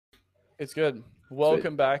It's good.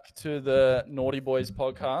 Welcome back to the Naughty Boys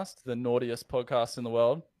podcast, the naughtiest podcast in the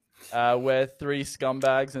world. We're three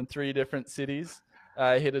scumbags in three different cities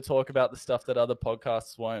here to talk about the stuff that other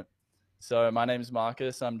podcasts won't. So my name's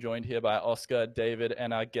Marcus. I'm joined here by Oscar, David,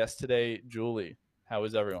 and our guest today, Julie. How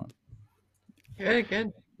is everyone?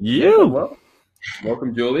 Good. Well,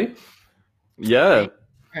 welcome, Julie. Yeah. Thanks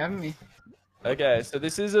for having me. Okay, so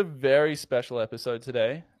this is a very special episode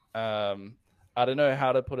today. I don't know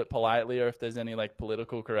how to put it politely or if there's any like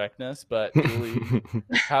political correctness, but Julie,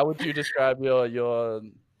 how would you describe your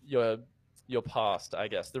past, I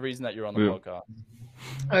guess, the reason that you're on the podcast?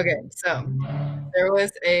 Okay, so there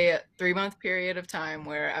was a 3-month period of time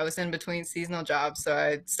where I was in between seasonal jobs, so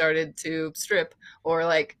I started to strip, or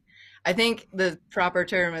like, I think the proper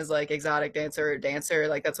term is like exotic dancer or dancer,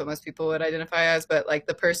 like that's what most people would identify as, but like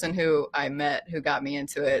the person who I met who got me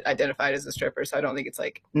into it identified as a stripper, so I don't think it's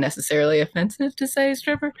like necessarily offensive to say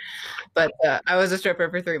stripper, but I was a stripper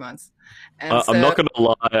for 3 months. And I'm not gonna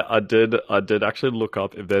lie, I did actually look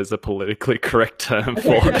up if there's a politically correct term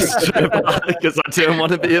for a stripper because I didn't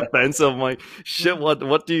want to be offensive. I'm like, shit,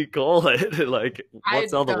 what do you call it? Like,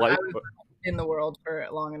 what's all the way in the world for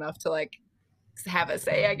long enough to like have a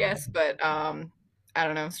say, I guess, but I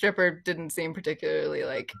don't know, stripper didn't seem particularly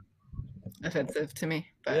like offensive to me,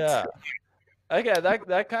 but yeah. Okay,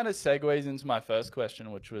 that kind of segues into my first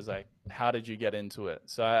question, which was like, how did you get into it?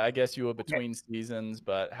 So I guess you were between seasons,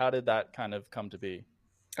 but how did that kind of come to be?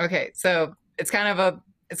 Okay, so it's going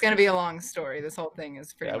to be a long story. This whole thing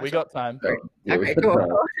is pretty much. Yeah, we got time. Okay,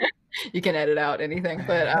 cool. You can edit out anything,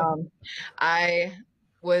 but I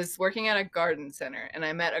was working at a garden center and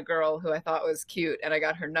I met a girl who I thought was cute and I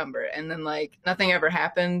got her number, and then like nothing ever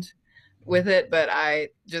happened with it, but I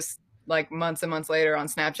just like months and months later on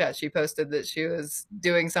Snapchat she posted that she was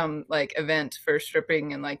doing some like event for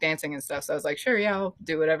stripping and like dancing and stuff, so I was like, sure, yeah, I'll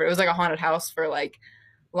do whatever. It was like a haunted house for like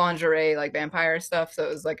lingerie, like vampire stuff, so it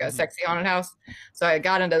was like a sexy haunted house, so I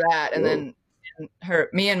got into that. And then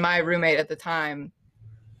me and my roommate at the time,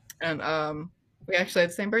 and we actually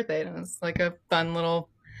had the same birthday, and it was like a fun little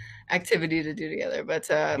activity to do together, but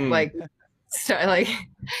so like,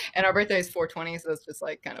 and our birthday is 4/20, so it's just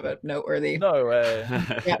like kind of a noteworthy. No way.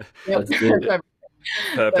 Yeah.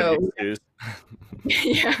 Perfect excuse.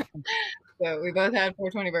 Yeah. So we both had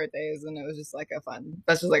 4/20 birthdays, and it was just like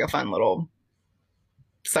that's just like a fun little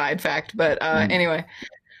side fact. But anyway,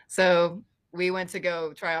 so we went to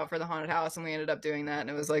go try out for the haunted house, and we ended up doing that, and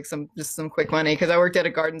it was like some quick money because I worked at a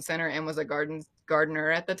garden center and was a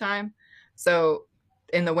gardener at the time. So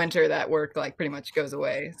in the winter that work like pretty much goes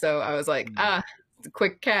away. So I was like,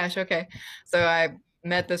 quick cash. Okay. So I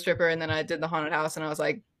met the stripper, and then I did the haunted house, and I was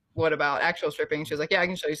like, what about actual stripping? She was like, yeah, I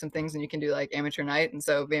can show you some things, and you can do like amateur night. And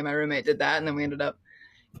so me and my roommate did that, and then we ended up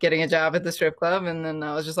getting a job at the strip club, and then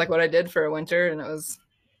that was just like what I did for a winter, and it was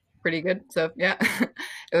pretty good. So yeah,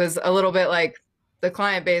 it was a little bit like the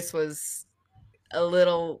client base was a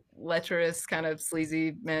little lecherous, kind of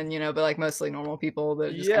sleazy men, but like mostly normal people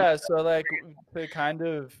that just so like to kind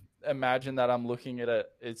of imagine that I'm looking at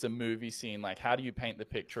it's a movie scene, like how do you paint the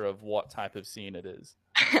picture of what type of scene it is?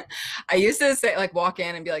 I used to say like walk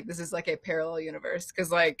in and be like, this is like a parallel universe,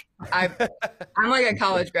 because like I'm like a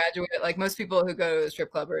college graduate. Like most people who go to a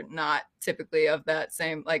strip club are not typically of that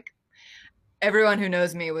same, like everyone who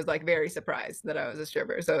knows me was like very surprised that I was a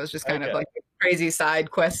stripper. So it was just kind of like a crazy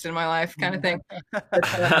side quest in my life kind of thing.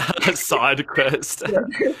 Side quest.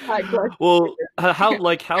 Well, how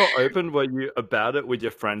open were you about it with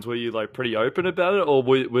your friends? Were you like pretty open about it, or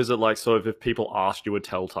was it like sort of if people asked you would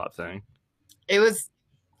tell type thing? It was,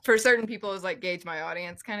 for certain people, it was like gauge my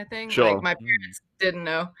audience kind of thing. Sure. Like my parents didn't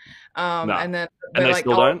know. No. And then they like,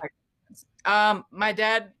 still don't? My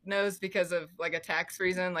dad knows because of like a tax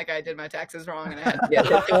reason. Like I did my taxes wrong and I had to get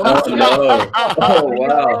it. Oh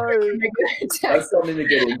wow, that's something to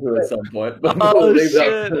get into at some point. Oh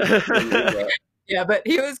shit. Yeah, but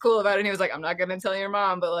he was cool about it. And he was like, I'm not gonna tell your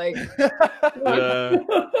mom, but like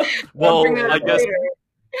well, I guess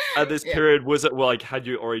at this period, was it like had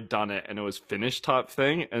you already done it and it was finished type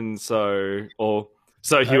thing, and so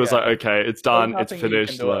he was like, okay, it's done, it's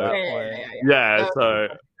finished. Yeah, so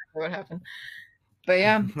what happened. But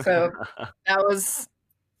yeah, so that was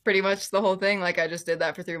pretty much the whole thing. Like I just did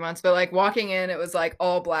that for 3 months, but like walking in, it was like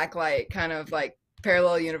all black light, kind of like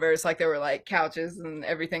parallel universe. Like there were like couches and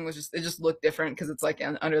everything it just looked different because it's like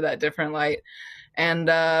under that different light. And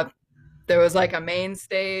there was like a main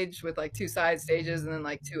stage with like 2 side stages and then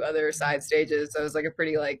like 2 other side stages. So it was like a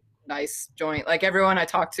pretty like nice joint. Like everyone I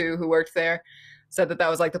talked to who worked there said that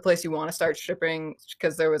was like the place you want to start stripping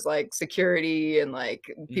because there was like security and like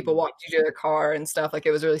people walked you to their car and stuff. Like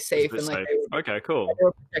it was really safe and like okay, cool. They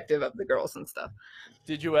were protective of the girls and stuff.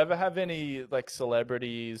 Did you ever have any like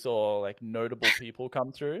celebrities or like notable people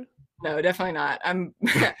come through? No, definitely not. I'm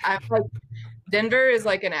like Denver is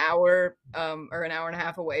like an hour or an hour and a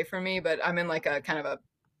half away from me, but I'm in like a kind of a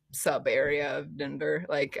sub area of Denver,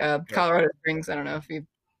 like Colorado Springs. I don't know if you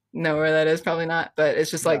know where that is, probably not, but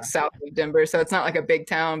it's just like south of Denver, so it's not like a big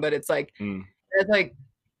town, but it's like it's like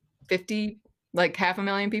 50, like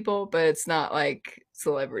 500,000 people, but it's not like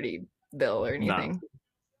Celebrityville or anything.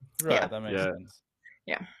 Right, that makes sense.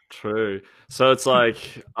 Yeah, true. So it's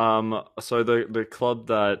like so the club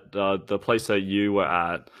that the place that you were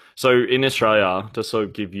at, so in Australia, to sort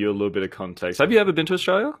of give you a little bit of context, have you ever been to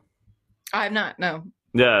Australia? I have not, no.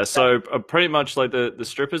 Yeah, so pretty much like the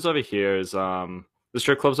strippers over here is the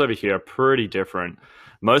strip clubs over here are pretty different.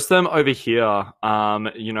 Most of them over here,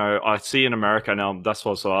 you know, I see in America now, that's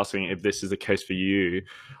what I was asking if this is the case for you.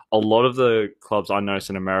 A lot of the clubs I notice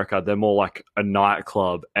in America, they're more like a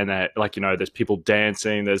nightclub, and they're like, you know, there's people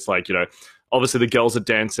dancing, there's like, you know, obviously the girls are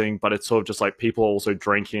dancing, but it's sort of just like people also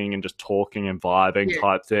drinking and just talking and vibing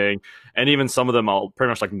type thing. And even some of them are pretty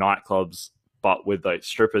much like nightclubs, but with like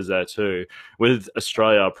strippers there too. With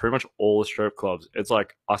Australia, pretty much all the strip clubs, it's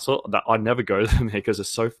like I saw that I never go to them here because it's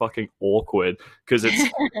so fucking awkward. Because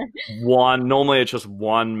it's normally it's just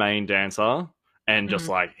one main dancer and just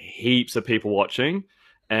like heaps of people watching.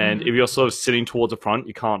 And if you're sort of sitting towards the front,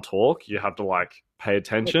 you can't talk. You have to like pay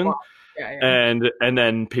attention. And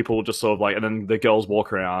then people just sort of like, and then the girls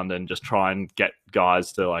walk around and just try and get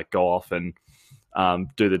guys to like go off and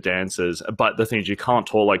do the dances. But the thing is, you can't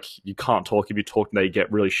talk. Like you can't talk. If you talk, they get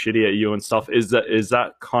really shitty at you and stuff. Is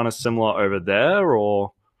that kind of similar over there,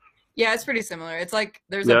 or? Yeah, it's pretty similar. It's like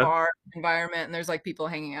there's a bar environment and there's like people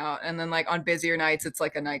hanging out, and then like on busier nights, it's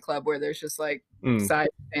like a nightclub where there's just like side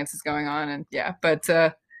dances going on, and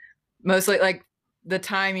but mostly like the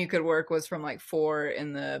time you could work was from like 4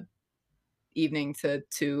 in the evening to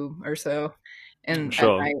 2 or so, and at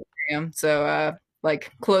night. So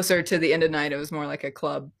like closer to the end of night, it was more like a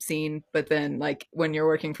club scene. But then like when you're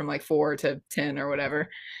working from like 4 to 10 or whatever,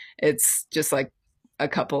 it's just like a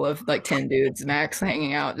couple of like 10 dudes max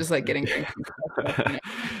hanging out, just like getting drinks.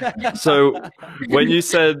 So when you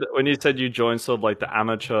said you joined sort of like the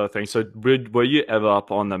amateur thing, so were you ever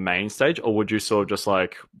up on the main stage, or would you sort of just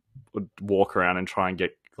like walk around and try and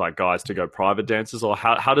get like guys to go private dances, or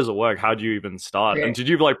how does it work? How do you even start? And did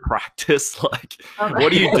you like practice? Like,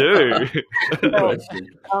 what do you do?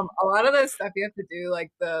 A lot of the stuff you have to do, like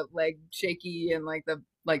the leg shaky and like the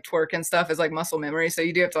like twerk and stuff, is like muscle memory. So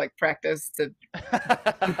you do have to like practice to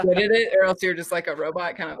be good at it, or else you're just like a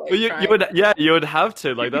robot kind of like. You would have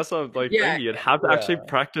to, like, that's what like you'd have to actually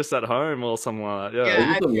practice at home or something like that. Those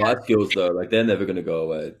are some life skills though, like they're never gonna go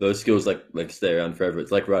away. Those skills like stay around forever.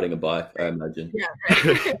 It's like riding a bike, I imagine.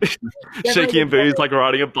 Shaky and booze like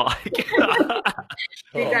riding a bike.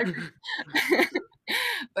 Exactly.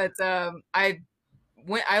 But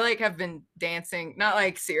I like have been dancing, not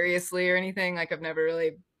like seriously or anything. Like I've never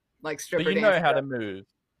really like stripper. But you know how to move.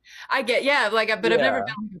 I get but I've never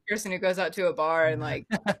been like a person who goes out to a bar and like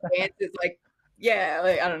dances like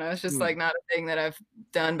like I don't know. It's just like not a thing that I've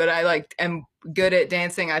done. But I like am good at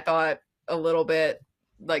dancing. I thought a little bit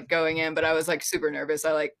like going in, but I was like super nervous.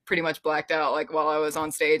 I like pretty much blacked out like while I was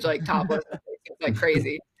on stage, like topless, like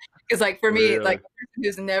crazy. Because like for me, like a person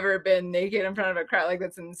who's never been naked in front of a crowd, like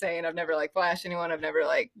that's insane. I've never like flashed anyone. I've never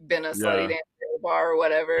like been a slutty dancer at a bar or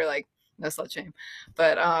whatever. Like no slut shame,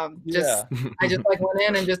 but I just like went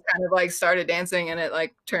in and just kind of like started dancing, and it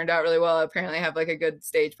like turned out really well. I apparently have like a good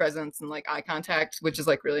stage presence and like eye contact, which is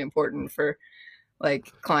like really important for like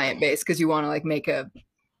client base, because you want to like make a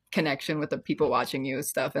connection with the people watching you and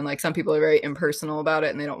stuff. And like some people are very impersonal about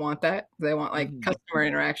it and they don't want that. They want like customer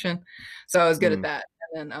interaction. So I was good at that.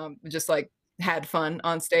 And just like had fun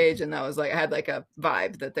on stage, and that was like I had like a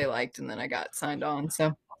vibe that they liked, and then I got signed on.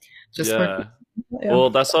 So just well,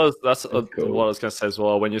 that's cool. What I was gonna say as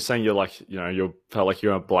well. When you're saying you're like, you know, you felt like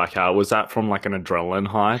you're a blackout, was that from like an adrenaline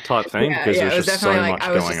high type thing? Because it was just definitely so like much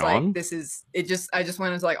I was going just on. like, this is it. I just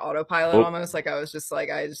went into like autopilot almost. Like I was just like,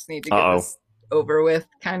 I just need to get this over with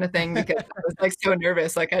kind of thing, because I was like so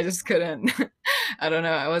nervous. Like I just couldn't. I don't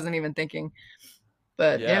know. I wasn't even thinking.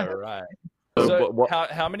 But right. So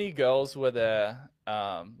how many girls were there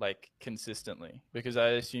like consistently? Because I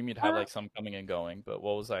assume you'd have like some coming and going, but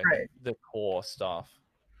what was like the core stuff?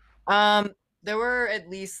 There were at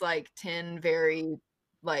least like 10 very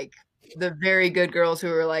like the very good girls who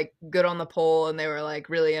were like good on the pole, and they were like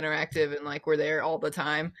really interactive and like were there all the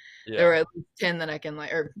time. There were at least 10 that I can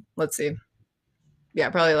like, or let's see,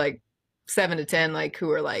 probably like 7 to 10, like who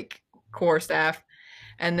were like core staff.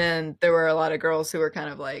 And then there were a lot of girls who were kind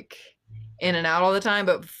of like in and out all the time,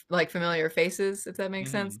 but like familiar faces, if that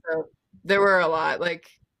makes sense. So there were a lot, like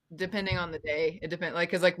depending on the day, it depends.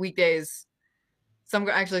 Like, cause like weekdays, some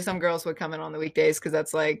girls would come in on the weekdays because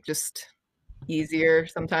that's like just easier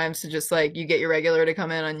sometimes to just like you get your regular to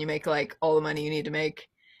come in and you make like all the money you need to make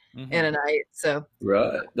in a night. So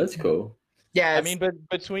right, that's cool. Yeah, I mean, but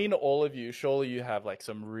between all of you, surely you have like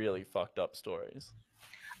some really fucked up stories.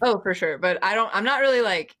 Oh, for sure. But I'm not really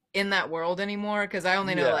like in that world anymore because I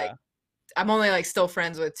only know like I'm only like still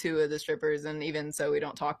friends with 2 of the strippers, and even so we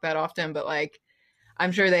don't talk that often, but like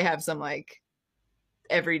I'm sure they have some like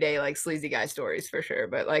everyday like sleazy guy stories for sure.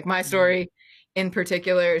 But like my story in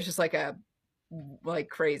particular is just like a like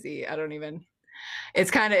crazy. I don't even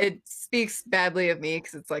it speaks badly of me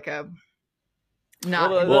because it's like a not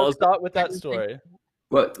well let's start with that story.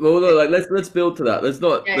 Well, like let's build to that. Let's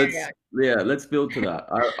build to that.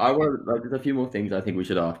 I want like there's a few more things I think we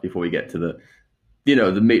should ask before we get to the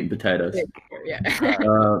the meat and potatoes. Yeah.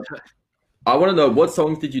 I want to know, what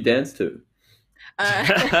songs did you dance to?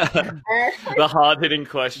 The hard-hitting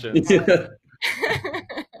question.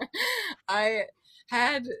 I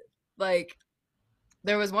had like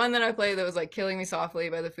there was one that I played that was like "Killing Me Softly"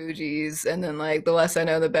 by the Fugees, and then like "The Less I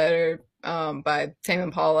Know the Better" by Tame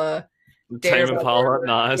Impala. Tame Impala,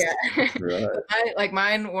 nice. Yeah. Right. Like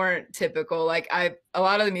mine weren't typical. Like a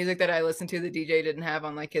lot of the music that I listened to, the DJ didn't have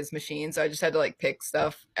on like his machine, so I just had to like pick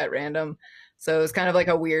stuff at random. So it was kind of like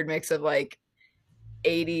a weird mix of like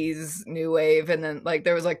 80s new wave, and then like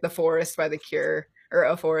there was like "The Forest" by The Cure, or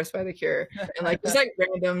 "A Forest" by The Cure, and like just like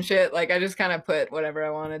random shit. Like I just kind of put whatever I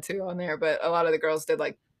wanted to on there, but a lot of the girls did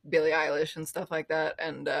like Billie Eilish and stuff like that,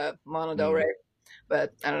 and Lana Del Rey.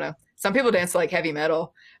 But I don't know. Some people dance to like heavy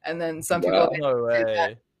metal, and then some people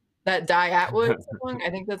that Die Atwood song. I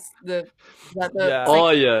think that's the Oh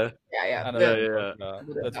yeah.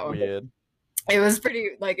 That's weird. It was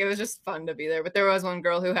pretty like it was just fun to be there. But there was one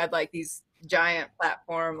girl who had like these giant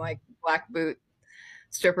platform like black boot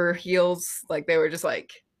stripper heels, like they were just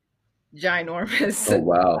like ginormous. Oh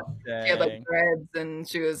wow. She had like dreads, and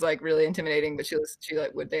she was like really intimidating, but she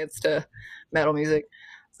like would dance to metal music,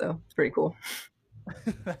 so it's pretty cool.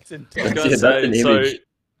 That's intense. So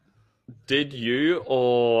did you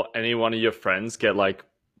or any one of your friends get like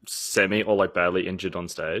semi or like badly injured on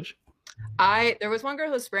stage? There was one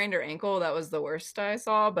girl who sprained her ankle. That was the worst I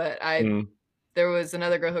saw, but there was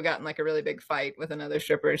another girl who got in like a really big fight with another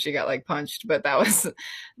stripper, and she got like punched, but that was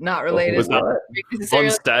not related. Was that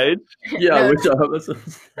on stage? Yeah, which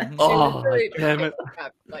oh, really damn it!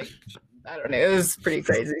 Like I don't know, it was pretty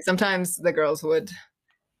crazy. Sometimes the girls would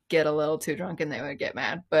get a little too drunk and they would get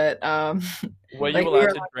mad, but were you allowed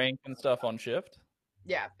to drink and stuff on shift?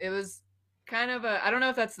 Yeah, it was kind of I don't know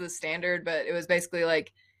if that's the standard, but it was basically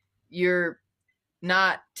like you're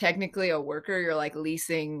not technically a worker, you're like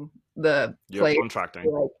leasing the place. You're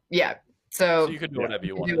contracting. Like, so you could do whatever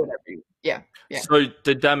you want. Yeah. So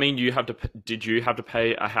did that mean did you have to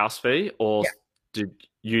pay a house fee, or did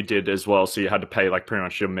you as well? So you had to pay like pretty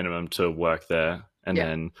much your minimum to work there, and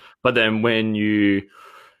then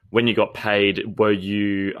when you got paid, were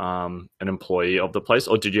you an employee of the place,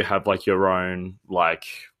 or did you have like your own like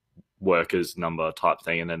workers number type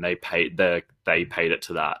thing, and then they paid it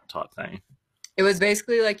to that type thing? It was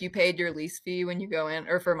basically like you paid your lease fee when you go in,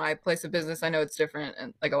 or for my place of business, I know it's different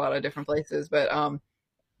and like a lot of different places, but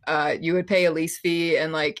you would pay a lease fee,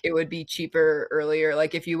 and like it would be cheaper earlier.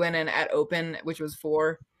 Like if you went in at open, which was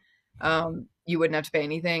 4, you wouldn't have to pay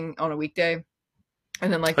anything on a weekday,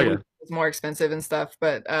 and then like the week was more expensive and stuff.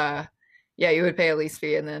 But you would pay a lease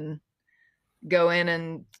fee and then go in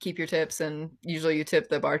and keep your tips, and usually you tip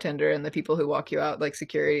the bartender and the people who walk you out, like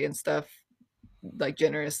security and stuff, like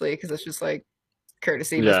generously, because it's just like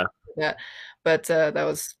courtesy. Yeah. Like that. But that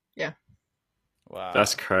was wow,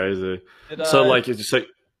 that's crazy. So like so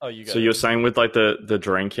you're saying with like the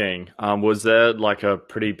drinking, was there like a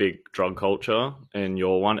pretty big drug culture in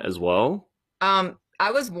your one as well? I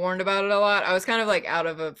was warned about it a lot. I was kind of like out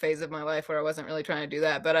of a phase of my life where I wasn't really trying to do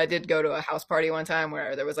that, but I did go to a house party one time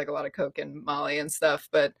where there was like a lot of coke and Molly and stuff,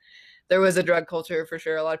 but there was a drug culture for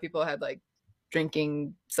sure. A lot of people had like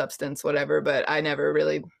drinking substance, whatever, but I never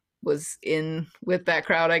really was in with that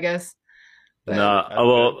crowd, I guess. But,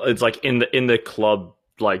 well, it's like in the club,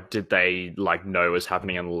 like did they like know it was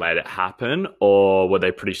happening and let it happen, or were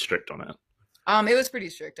they pretty strict on it? It was pretty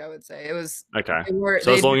strict, I would say. It was okay.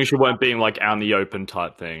 So as long as you weren't being like out in the open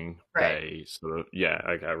type thing, right? They sort of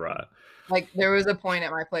okay, right. like there was a point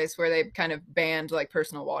at my place where they kind of banned like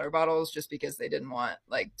personal water bottles just because they didn't want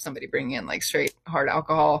like somebody bringing in like straight hard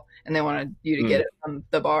alcohol, and they wanted you to get it from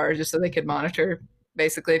the bar just so they could monitor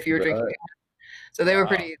basically if you were drinking it. So they were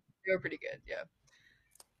pretty good. Yeah.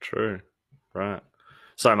 True. Right.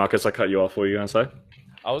 Sorry, Marcus, I cut you off. What were you going to say?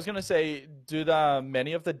 I was going to say, do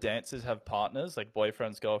many of the dancers have partners, like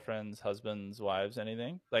boyfriends, girlfriends, husbands, wives,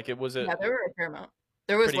 anything? Like it was Yeah, there were a fair amount.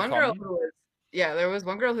 There was one girl who was, there was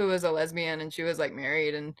one girl who was a lesbian, and she was like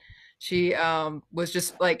married, and she was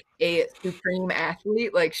just like a supreme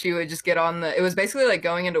athlete. Like she would just get on it was basically like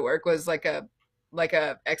going into work was like a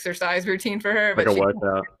exercise routine for her, like but a she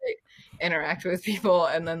workout. like, interact with people,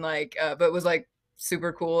 and then like but was like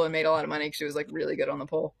super cool and made a lot of money because she was like really good on the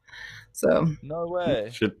pole. So no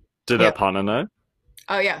way. Did her partner know?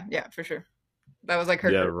 Oh yeah, for sure. That was like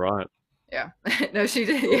her. Yeah, right. Yeah. No, she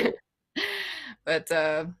did. Yeah. But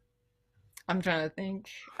I'm trying to think.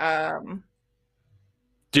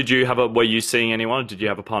 Did you were you seeing anyone? Did you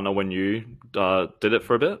have a partner when you did it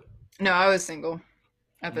for a bit? No, I was single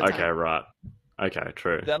at the time. Okay, right. Okay,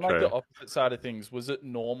 true. Then like the opposite side of things, was it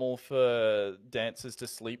normal for dancers to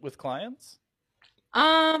sleep with clients?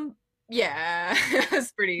 Yeah, it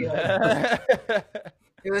was pretty.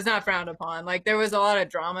 It was not frowned upon. Like there was a lot of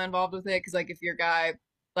drama involved with it because like if your guy,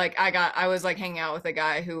 like I was like hanging out with a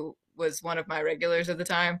guy who was one of my regulars at the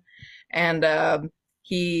time, and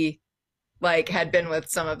he like had been with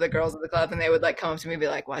some of the girls at the club, and they would like come up to me and be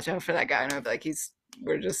like, "Watch out for that guy," and I'd be like, he's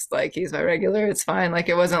my regular. It's fine. Like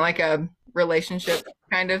it wasn't like a relationship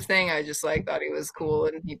kind of thing. I just like thought he was cool,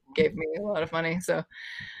 and he gave me a lot of money. So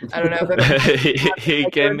I don't know. But he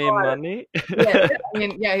gave me money. Yeah, I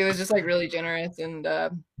mean, yeah, he was just like really generous, and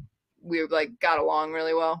we like got along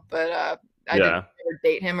really well. But I didn't ever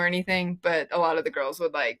date him or anything. But a lot of the girls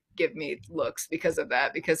would like give me looks because of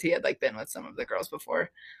that, because he had like been with some of the girls before.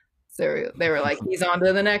 So they were like, he's on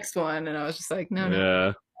to the next one, and I was just like, no.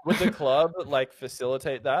 Yeah. Would the club like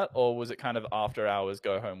facilitate that, or was it kind of after hours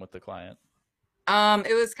go home with the client?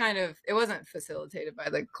 It wasn't facilitated by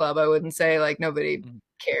the club. I wouldn't say like nobody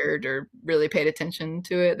cared or really paid attention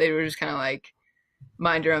to it. They were just kind of like,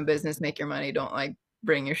 mind your own business, make your money, don't like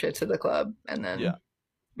bring your shit to the club, and then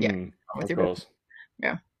with your business.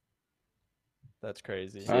 Yeah, that's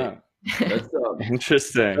crazy. That's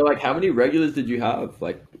interesting. So, like, how many regulars did you have?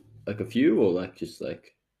 Like a few, or like just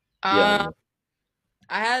like?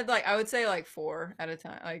 I had like, I would say like 4 at a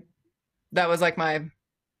time. Like that was like my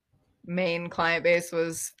main client base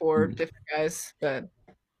was 4 different guys, but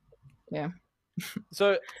yeah.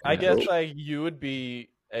 So I guess like you would be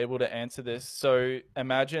able to answer this. So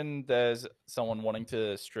imagine there's someone wanting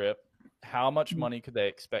to strip. How much money could they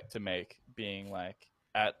expect to make being like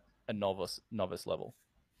at a novice level?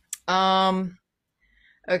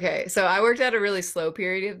 Okay, so I worked at a really slow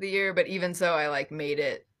period of the year, but even so I like made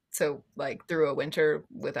it so like through a winter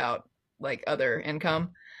without like other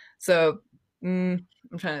income. So I'm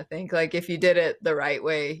trying to think, like if you did it the right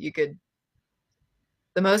way, you could.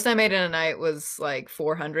 The most I made in a night was like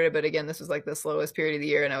 400, but again, this was like the slowest period of the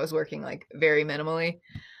year, and I was working like very minimally.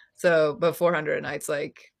 So, but 400 a night's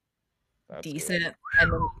like that's decent, good.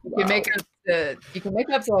 And then you can make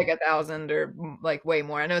up to like 1,000 or like way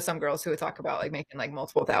more. I know some girls who would talk about like making like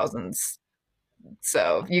multiple thousands,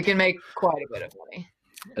 so you can make quite a bit of money.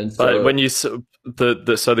 And so, but when you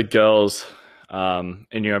the girls,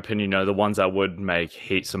 in your opinion, the ones that would make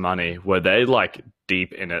heaps of money, were they like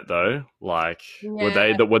deep in it though? Like were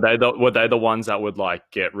they the ones that would like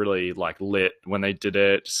get really like lit when they did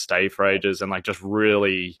it, stay for ages, and like just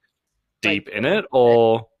really deep in it?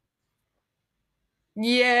 Or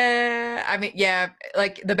yeah, I mean, yeah,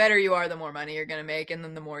 like the better you are, the more money you're gonna make, and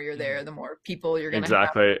then the more you're there, the more people you're gonna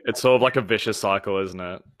have. It's sort of like a vicious cycle, isn't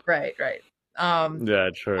it? Right. Yeah,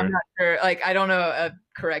 true. I'm not sure, like I don't know a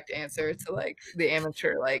correct answer to like the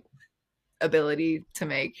amateur like ability to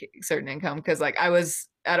make certain income, because like I was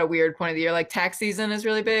at a weird point of the year. Like tax season is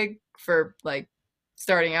really big for like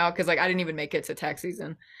starting out, because like I didn't even make it to tax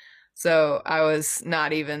season, so I was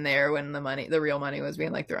not even there when the real money was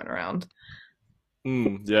being like thrown around.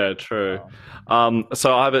 Yeah, true.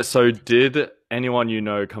 So did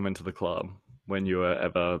anyone come into the club when you were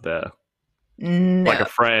ever there? No. Like a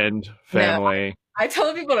friend, family? No. I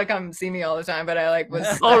told people to come see me all the time, but I like was.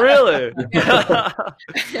 Oh, really?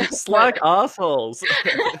 Slack assholes.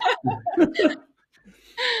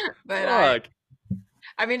 But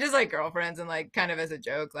I mean, just like girlfriends and like kind of as a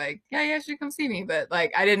joke, like, yeah, you should come see me. But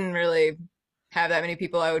like, I didn't really have that many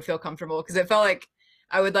people I would feel comfortable, because it felt like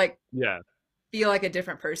I would like feel like a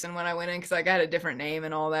different person when I went in, because like I had a different name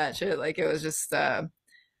and all that shit. Like it was just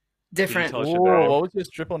different. What was your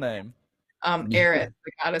triple name? Aerith,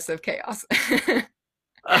 the goddess of chaos.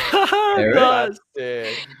 Nice.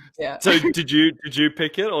 Yeah. So did you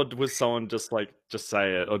pick it, or was someone just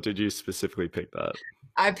say it, or did you specifically pick that?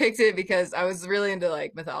 I picked it because I was really into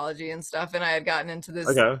like mythology and stuff, and I had gotten into this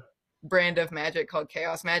brand of magic called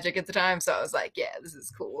chaos magic at the time. So I was like, yeah, this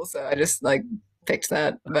is cool. So I just like picked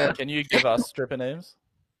that. But can you give us stripper names?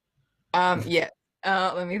 Yeah.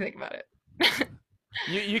 Let me think about it.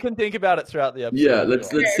 You can think about it throughout the episode. Yeah, let's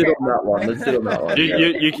sit on that one. Let's sit on that one.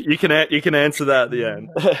 You can answer that at the end.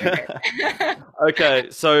 Okay,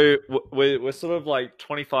 so we're sort of like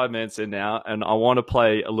 25 minutes in now, and I want to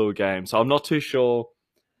play a little game. So I'm not too sure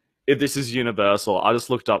if this is universal. I just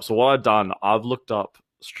looked up. So what I've looked up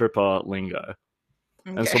stripper lingo,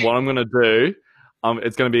 and so what I'm gonna do,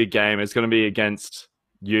 it's gonna be a game. It's gonna be against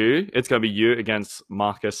you. It's gonna be you against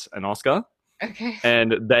Marcus and Oscar. Okay.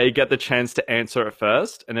 And they get the chance to answer it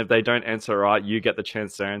first. And if they don't answer it right, you get the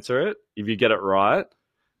chance to answer it. If you get it right,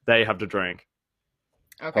 they have to drink.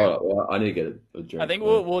 Okay. Oh, well, I need to get a drink. I think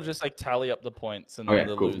we'll just like tally up the points and okay,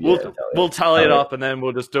 the cool. loser. We'll tally it up and then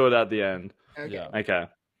we'll just do it at the end. Okay. Yeah. Okay.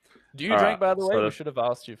 Do you drink, by the way? We should have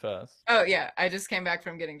asked you first. Oh yeah, I just came back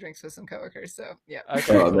from getting drinks with some coworkers, so yeah.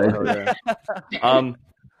 Okay.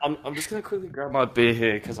 I'm just gonna quickly grab my beer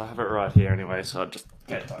here because I have it right here anyway. So I'll just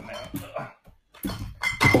get it done now.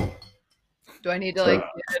 Do I need to like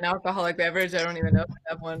get an alcoholic beverage? I don't even know if I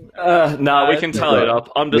have one. No, we can tally it up.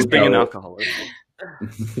 I'm just being an alcoholic.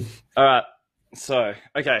 All right. So,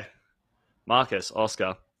 okay. Marcus,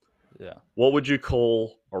 Oscar. Yeah. What would you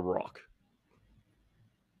call a rock?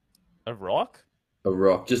 A rock? A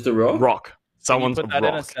rock. Just a rock? Rock. Someone's Can you put that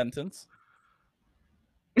rock. in a sentence?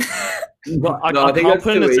 I can't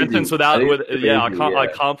put in a sentence without I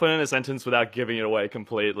can't put in a sentence without giving it away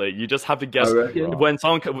completely. You just have to guess when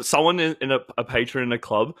someone in a patron in a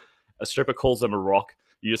club, a stripper calls them a rock.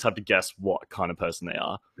 You just have to guess what kind of person they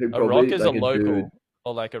are. A rock is like a local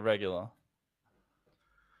or like a regular.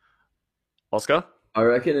 Oscar? I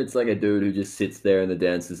reckon it's like a dude who just sits there in the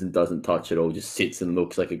dances and doesn't touch it all, just sits and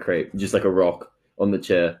looks like a creep, just like a rock on the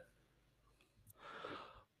chair.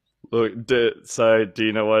 Look, do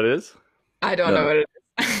you know what it is? I don't know what it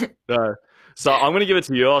is. No. So I'm going to give it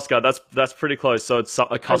to you, Oscar. That's pretty close. So it's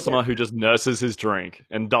a customer who just nurses his drink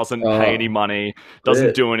and doesn't pay any money,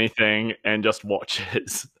 doesn't do anything, and just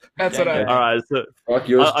watches. That's what I. All right. So fuck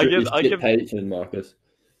yours. I give patient, Marcus.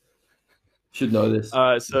 Should know this.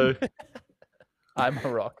 All right. So I'm a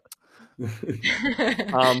rock.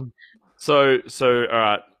 So all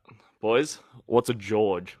right, boys. What's a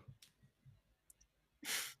George?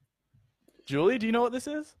 Julie, do you know what this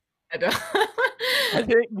is? I don't. I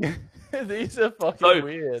think these are fucking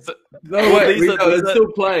weird. Let's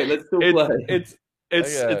still play. It's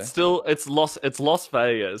Las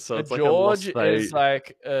Vegas. So it's George like a is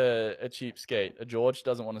like a cheapskate. A George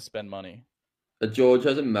doesn't want to spend money. A George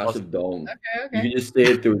has a massive dong. Okay. You can just see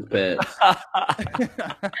it through his pants.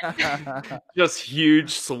 Just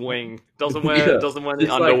huge swing. Doesn't wear the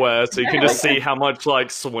underwear, so you can just see how much like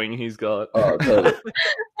swing he's got. Oh, totally.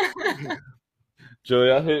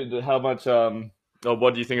 Julia, how much?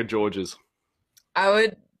 What do you think of George's? I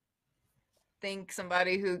would think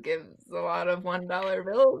somebody who gives a lot of $1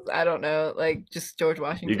 bills. I don't know, like just George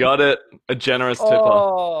Washington. You got it. A generous tipper.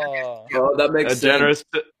 Oh, that makes sense.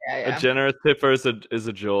 A generous tipper is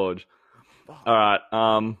a George. All right.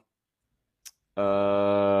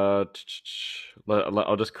 I'll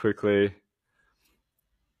just quickly.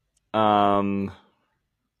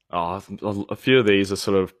 A few of these are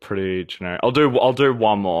sort of pretty generic. I'll do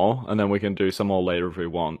one more, and then we can do some more later if we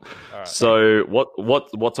want. Right. So,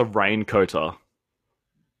 what's a raincoater?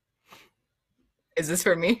 Is this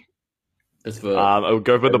for me? It's for. I'll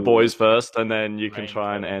go for the boys first, and then you can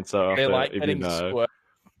try and answer if you know.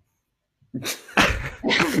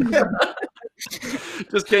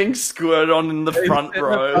 Just getting squirted on in the front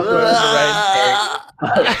row.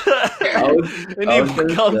 And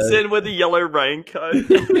he comes in with a yellow raincoat.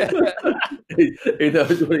 He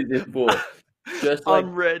knows what he's in for. Just like,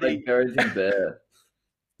 I'm ready. Like Paddington Bear.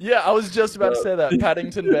 Yeah, I was just about to say that.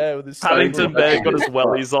 Paddington Bear with his Paddington Bear got his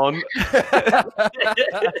wellies on.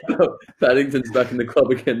 Paddington's back in the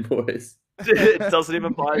club again, boys. Doesn't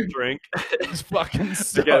even buy a drink. He's fucking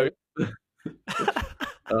stoked.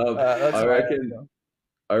 I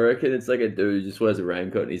reckon it's like a dude who just wears a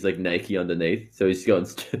raincoat and he's like naked underneath, so he's going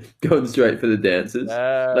straight for the dancers.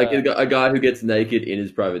 Like a guy who gets naked in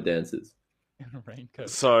his private dances. Raincoat.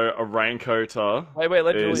 So a raincoater. Wait,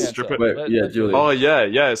 let Julie answer. Julie. Oh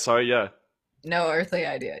yeah. Sorry, yeah. No earthly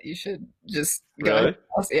idea. You should just go.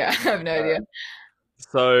 Yeah, I have no idea.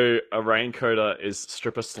 So a raincoater is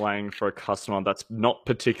stripper slang for a customer that's not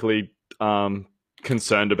particularly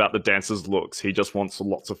concerned about the dancer's looks. He just wants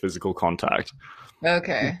lots of physical contact.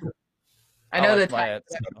 Okay. I know the type.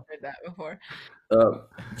 I've heard that before.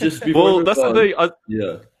 Just before that's the thing.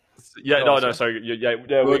 Yeah. Sorry.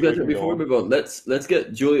 Before we move on, let's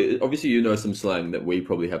get Julia. Obviously, you know some slang that we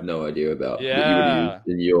probably have no idea about. Yeah.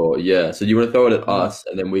 That you would use in your So you want to throw it at us,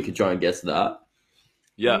 and then we can try and guess that.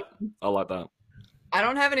 Yeah, I like that. I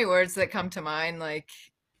don't have any words that come to mind. Like,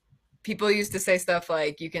 people used to say stuff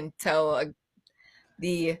like, you can tell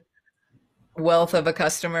the wealth of a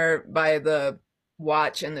customer by the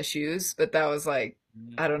watch and the shoes, but that was like,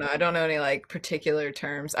 I don't know. I don't know any like particular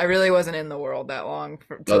terms. I really wasn't in the world that long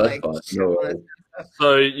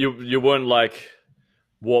So you wouldn't like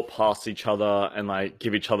walk past each other and like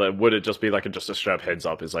give each other. Would it just be like just a straight heads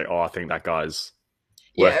up? It's like, oh, I think that guy's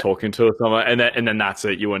worth talking to or something, and then that's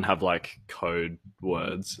it. You wouldn't have like code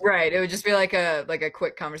words, right? It would just be like a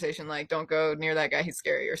quick conversation, like, don't go near that guy, he's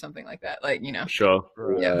scary, or something like that. Like, you know. Sure.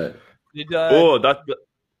 Yeah. Did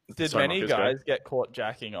many guys get caught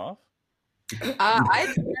jacking off?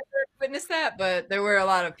 I never witnessed that, but there were a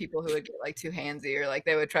lot of people who would get like too handsy, or like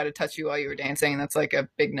they would try to touch you while you were dancing, and that's like a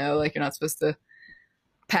big no. Like, you're not supposed to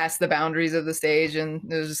pass the boundaries of the stage,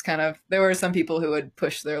 and it was just kind of, there were some people who would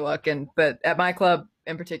push their luck, but at my club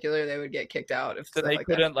in particular, they would get kicked out if so they like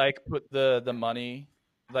couldn't like put the money,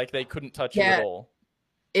 like they couldn't touch you at all.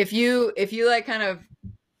 If you like kind of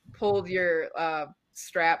pulled your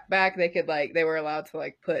strap back, they were allowed to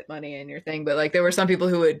like put money in your thing, but like there were some people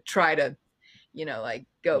who would try to, you know, like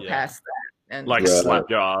go past that and like slap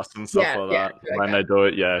your ass and stuff like that when they do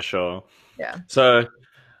it. Yeah, sure. Yeah. So,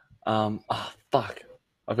 fuck.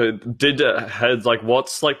 Did heads like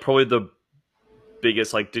what's like probably the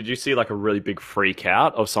biggest, like, did you see like a really big freak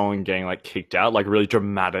out of someone getting like kicked out, like really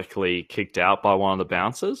dramatically kicked out by one of the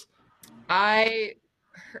bouncers? There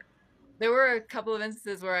were a couple of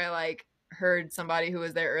instances where I like heard somebody who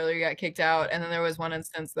was there earlier got kicked out, and then there was one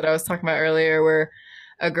instance that I was talking about earlier where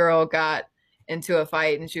a girl got into a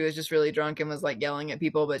fight and she was just really drunk and was like yelling at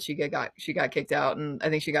people, but she got kicked out, and I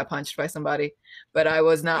think she got punched by somebody, but I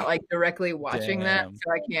was not like directly watching that,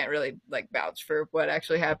 so I can't really like vouch for what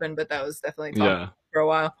actually happened, but that was definitely talked for a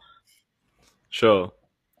while. Sure.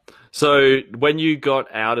 So when you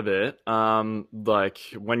got out of it, like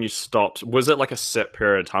when you stopped, was it like a set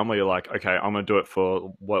period of time where you're like, okay, I'm gonna do it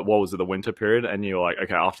for what was it, the winter period, and you're like,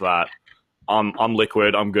 okay, after that, I'm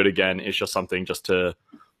liquid, I'm good again. It's just something just to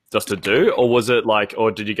do, or was it like,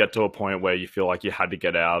 or did you get to a point where you feel like you had to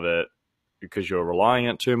get out of it because you were relying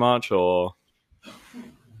on it too much, or?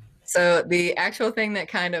 So the actual thing that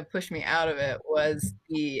kind of pushed me out of it was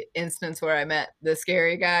the instance where I met the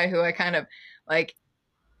scary guy, who I kind of like,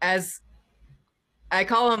 as I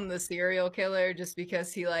call him the serial killer, just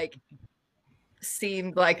because he like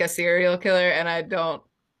seemed like a serial killer, and I don't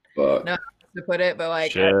know how to put it, but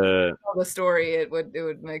like the story, it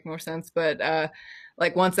would make more sense. But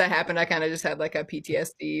like once that happened, I kind of just had like a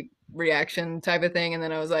PTSD reaction type of thing, and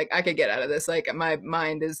then I was like, I could get out of this. Like, my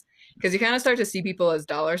mind is, because you kind of start to see people as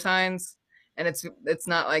dollar signs, and it's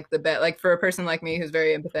not like the bet. Like for a person like me who's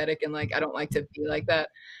very empathetic and like I don't like to be like that.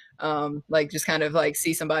 Like just kind of like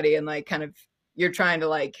see somebody and like kind of you're trying to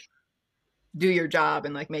like do your job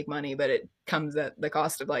and like make money, but it comes at the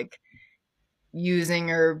cost of like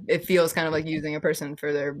using, or it feels kind of like using a person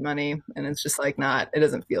for their money, and it's just like it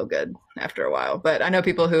doesn't feel good after a while. But I know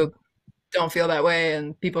people who don't feel that way,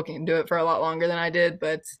 and people can do it for a lot longer than I did,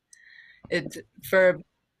 but for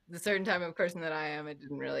the certain type of person that I am, it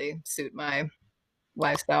didn't really suit my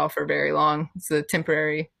lifestyle for very long. It's a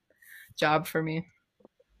temporary job for me.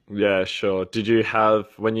 Yeah, sure. Did you have,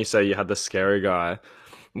 when you say you had the scary guy,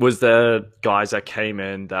 was there guys that came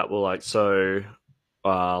in that were like, so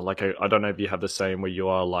like I don't know if you have the same where you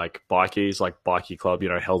are like bikies, like bikie club, you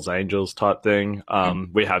know, Hells Angels type thing.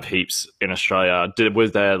 We have heaps in Australia.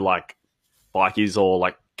 Was there like bikies or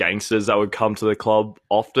like gangsters that would come to the club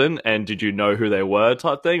often, and did you know who they were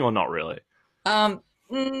type thing, or not really? I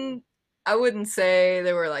wouldn't say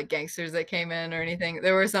there were like gangsters that came in or anything.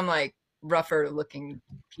 There were some like rougher looking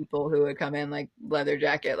people who would come in, like leather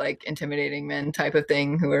jacket, like intimidating men type of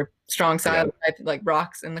thing, who were strong silent type, like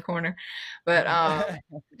rocks in the corner. But I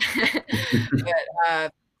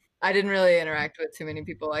didn't really interact with too many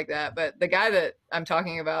people like that. But the guy that I'm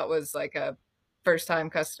talking about was like a first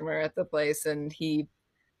time customer at the place, and he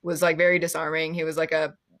was like very disarming. He was like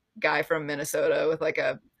a guy from Minnesota with like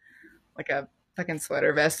a fucking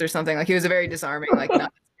sweater vest or something. Like, he was a very disarming, like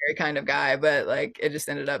not scary kind of guy, but like it just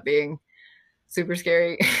ended up being super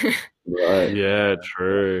scary. Right. Yeah,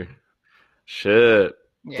 true. Shit.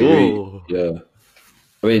 Yeah. Yeah.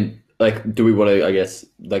 I mean, like, do we want to? I guess,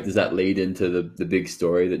 like, does that lead into the big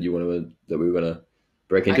story that we want to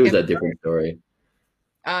break into? Is that a different story?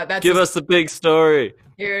 Give us the big story.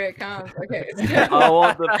 Here it comes. Okay. I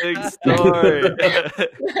want the big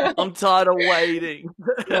story. I'm tired of waiting.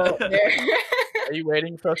 Well, are you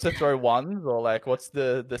waiting for us to throw ones, or like what's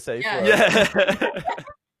the safe word?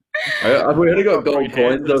 I've already got gold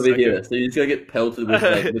coins over here, so you just gotta get pelted with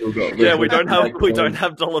like little gold. Yeah, we don't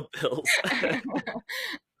have dollar bills.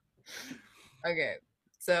 Okay,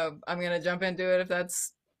 so I'm gonna jump into it if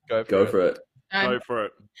that's go for it. Go for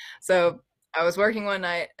it. So I was working one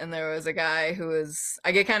night, and there was a guy who was.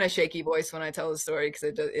 I get kind of shaky voice when I tell the story because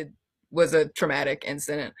it was a traumatic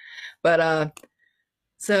incident, but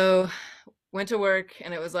so went to work,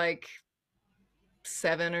 and it was like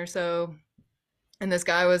 7 or so. And this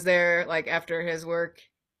guy was there like after his work,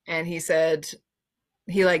 and he said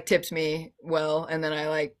he like tipped me well, and then I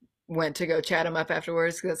like went to go chat him up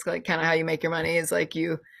afterwards, because that's like kind of how you make your money, is like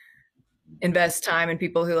you invest time in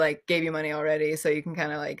people who like gave you money already, so you can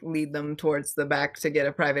kind of like lead them towards the back to get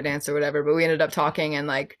a private dance or whatever. But we ended up talking, and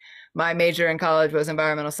like my major in college was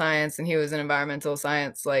environmental science, and he was an environmental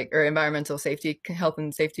science or environmental safety, health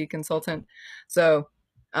and safety consultant. So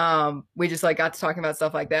we just like got to talking about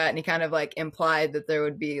stuff like that, and he kind of like implied that there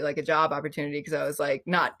would be like a job opportunity, because I was like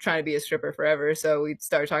not trying to be a stripper forever. So we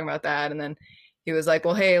started talking about that, and then he was like,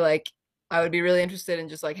 well, hey, like I would be really interested in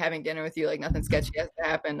just like having dinner with you, like nothing sketchy has to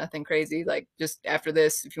happen, nothing crazy, like just after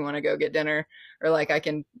this, if you want to go get dinner, or like I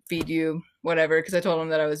can feed you whatever, because I told him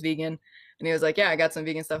that I was vegan, and he was like, yeah, I got some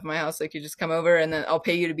vegan stuff in my house, like you just come over and then I'll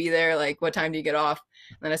pay you to be there, like what time do you get off?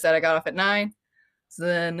 And then I said I got off at 9. So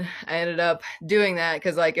then I ended up doing that,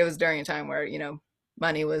 because like it was during a time where, you know,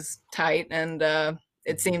 money was tight, and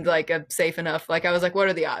it seemed like a safe enough, like I was like, what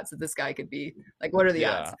are the odds that this guy could be like, what are the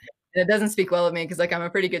odds? And it doesn't speak well of me, because like I'm a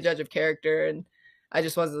pretty good judge of character, and I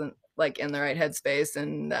just wasn't like in the right headspace,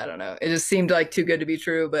 and I don't know, it just seemed like too good to be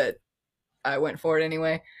true, but I went for it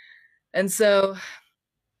anyway. And so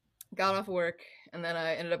got off work, and then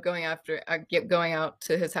I ended up going out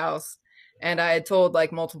to his house, and I had told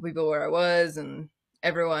like multiple people where I was, and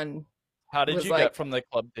everyone. How did you get from the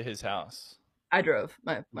club to his house? I drove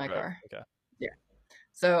my car. Okay. Yeah.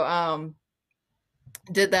 So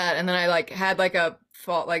did that, and then I like had like a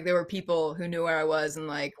fault, like there were people who knew where I was and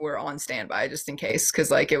like were on standby just in case, because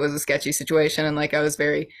like it was a sketchy situation, and like I was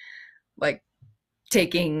very like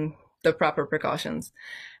taking the proper precautions.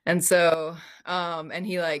 And so and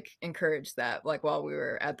he like encouraged that like while we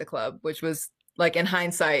were at the club, which was like in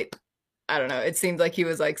hindsight, I don't know, it seemed like he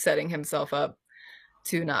was like setting himself up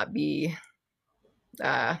to not be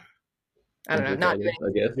I don't know, not doing,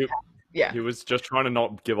 I guess. Yeah, he was just trying to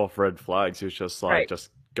not give off red flags. He was just like just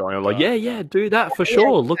going on like, yeah, do that for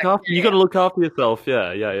sure. Look after you got to look after yourself.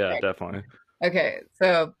 Yeah, definitely. Okay,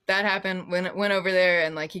 so that happened. Went over there,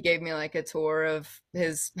 and like he gave me like a tour of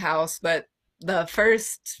his house, but the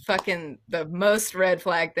most red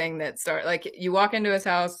flag thing that started, like you walk into his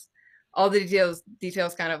house, all the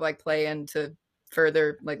details kind of like play into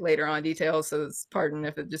further like later on details, so it's pardon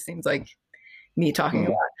if it just seems like me talking a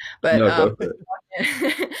lot, but no,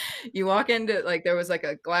 you walk into like there was like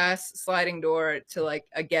a glass sliding door to like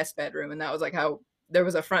a guest bedroom, and that was like how there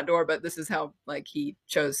was a front door, but this is how like he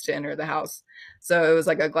chose to enter the house. So it was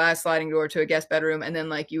like a glass sliding door to a guest bedroom, and then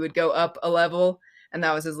like you would go up a level, and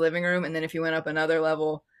that was his living room, and then if you went up another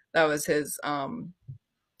level, that was his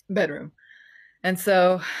bedroom. And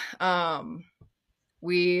so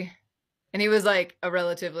he was like a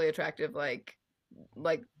relatively attractive, like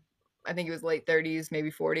I think he was late 30s, maybe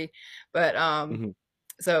 40, but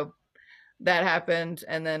so that happened,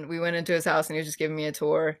 and then we went into his house, and he was just giving me a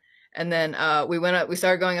tour, and then we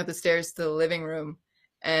started going up the stairs to the living room,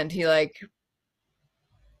 and he like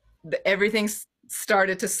everything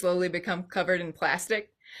started to slowly become covered in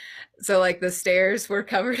plastic. So like the stairs were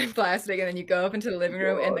covered in plastic, and then you go up into the living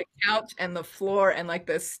room, and the couch and the floor and like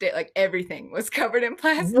like everything was covered in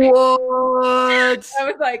plastic. What? I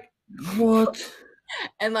was like, what?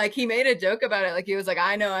 And like he made a joke about it, like he was like,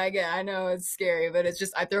 I know it's scary, but it's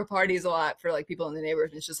just I throw parties a lot for like people in the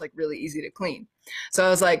neighborhood, and it's just like really easy to clean. So I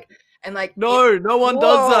was like, and like no one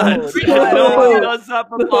does that. No one does that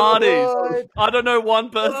for parties. I don't know one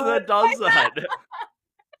person that does that.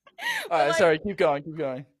 All right, like, sorry, keep going.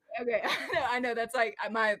 Okay, I know that's like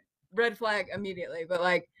my red flag immediately, but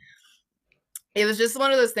like it was just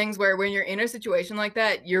one of those things where when you're in a situation like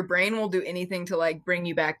that, your brain will do anything to like bring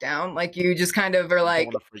you back down. Like you just kind of are like,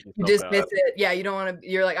 you dismiss it. Yeah, you don't want to,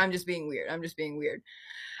 you're like, I'm just being weird.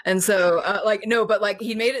 And so like, no, but like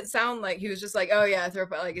he made it sound like he was just like, oh yeah,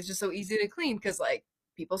 like it's just so easy to clean because like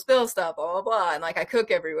people spill stuff, blah blah blah, and like I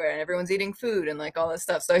cook everywhere and everyone's eating food and like all this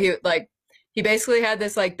stuff. So he basically had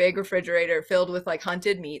this like big refrigerator filled with like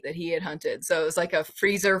hunted meat that he had hunted. So it was like a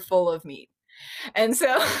freezer full of meat. And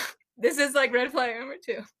so this is like red flag number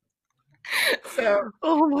 2. So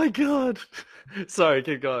oh my god, sorry,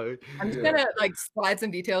 keep going. I'm just gonna like slide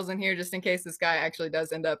some details in here just in case this guy actually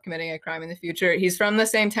does end up committing a crime in the future. He's from the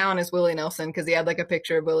same town as Willie Nelson, because he had like a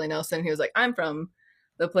picture of Willie Nelson. He was like, I'm from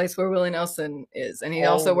the place where Willie Nelson is. And he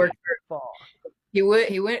also worked for he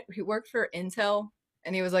worked for Intel,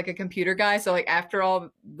 and he was like a computer guy. So like after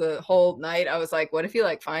all the whole night, I was like, what if he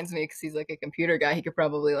like finds me, because he's like a computer guy, he could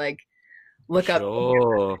probably like look up.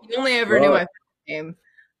 He only ever knew my name.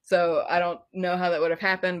 So I don't know how that would have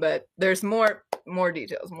happened, but there's more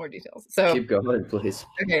details. So keep going, please.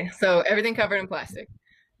 Okay, so everything covered in plastic.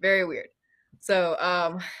 Very weird.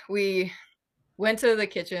 So we went to the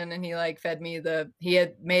kitchen, and he like fed me he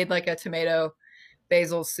had made like a tomato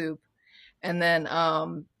basil soup. And then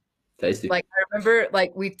tasty. Like I remember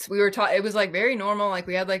like we were talking, it was like very normal, like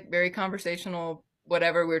we had like very conversational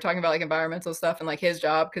whatever. We were talking about like environmental stuff and like his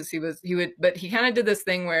job, because but he kind of did this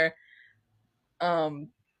thing where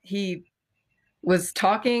he was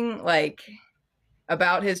talking like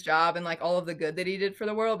about his job and like all of the good that he did for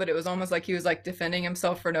the world, but it was almost like he was like defending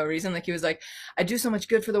himself for no reason. Like he was like, I do so much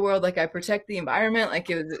good for the world, like I protect the environment. Like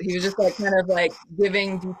he was just like kind of like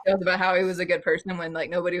giving details about how he was a good person when like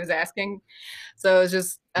nobody was asking. So it was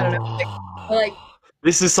just, I don't know, like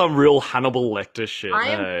this is some real Hannibal Lecter shit.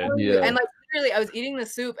 Yeah. And like literally I was eating the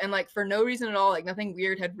soup, and like for no reason at all, like nothing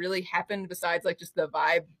weird had really happened besides like just the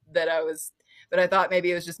vibe that but I thought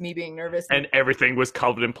maybe it was just me being nervous. And everything was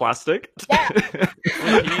covered in plastic? Yeah.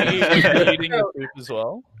 eating the soup as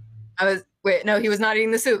well? No, he was not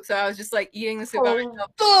eating the soup. So I was just like eating the soup.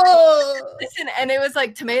 Listen, and it was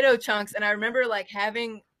like tomato chunks. And I remember like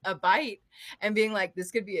having a bite and being like, this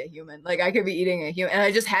could be a human. Like I could be eating a human. And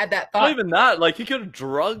I just had that thought. Not even that. Like he could have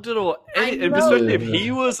drugged it or anything, especially if he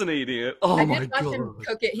wasn't eating it. Oh my god. I did watch him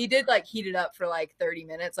cook it. He did like heat it up for like 30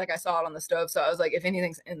 minutes. Like I saw it on the stove. So I was like, if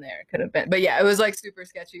anything's in there, it could have been. But yeah, it was like super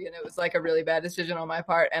sketchy, and it was like a really bad decision on my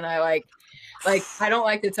part. And I like I don't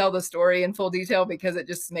like to tell the story in full detail because it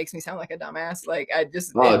just makes me sound like a dumbass. Like I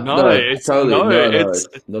just it's not at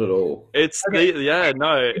all. It's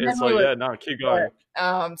keep going.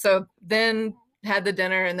 So then had the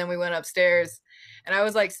dinner, and then we went upstairs, and I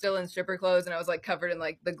was like still in stripper clothes, and I was like covered in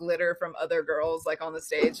like the glitter from other girls like on the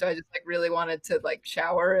stage. So I just like really wanted to like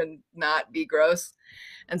shower and not be gross.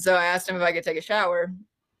 And so I asked him if I could take a shower.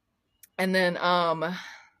 And then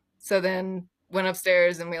so then went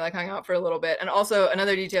upstairs, and we like hung out for a little bit. And also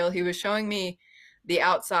another detail, he was showing me the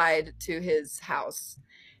outside to his house.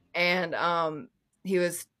 And he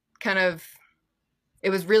was it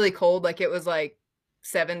was really cold, like it was like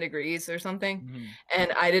 7 degrees or something. Mm-hmm.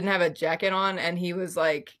 And I didn't have a jacket on, and he was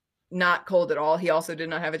like not cold at all. He also did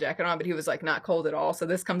not have a jacket on, but he was like not cold at all. So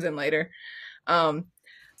this comes in later.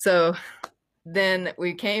 So then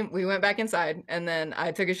we went back inside, and then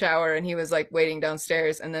I took a shower, and he was like waiting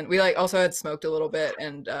downstairs. And then we like also had smoked a little bit,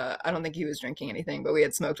 and I don't think he was drinking anything, but we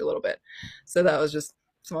had smoked a little bit. So that was just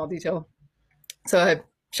small detail. So I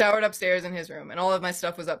showered upstairs in his room, and all of my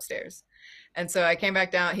stuff was upstairs. And so I came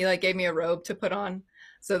back down. He like gave me a robe to put on.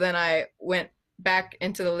 So then I went back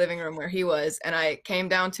into the living room where he was, and I came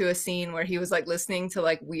down to a scene where he was like listening to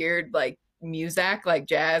like weird like music, like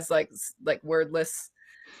jazz, like wordless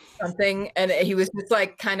something, and he was just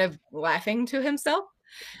like kind of laughing to himself.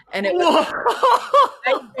 And it was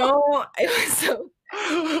it was so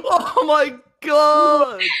oh my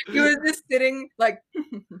god, he was just sitting like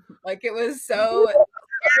like it was so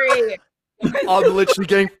scary. I'm literally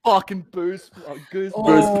getting fucking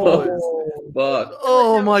goosebumps. Fuck.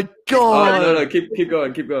 Oh my god. Oh, no, keep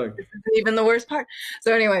going. This is even the worst part.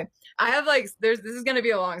 So anyway, I have like this is gonna be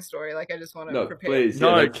a long story. Like I just want to prepare. Please.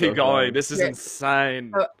 No, keep going. This is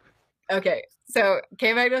insane. Okay. So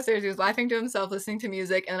came back downstairs, he was laughing to himself, listening to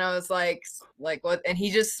music, and I was like what? And he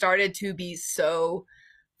just started to be so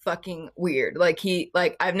fucking weird. Like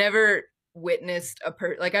I've never witnessed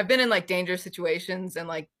like I've been in like dangerous situations and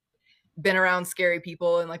like been around scary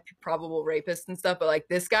people and like probable rapists and stuff, but like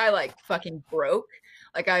this guy like fucking broke.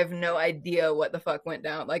 Like I have no idea what the fuck went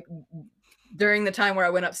down. Like during the time where I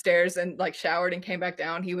went upstairs and like showered and came back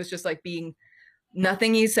down, he was just like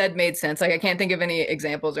nothing he said made sense. Like I can't think of any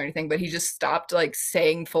examples or anything, but he just stopped like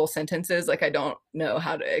saying full sentences. Like I don't know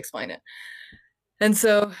how to explain it. And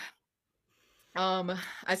so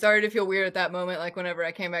I started to feel weird at that moment, like whenever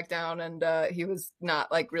I came back down, and he was not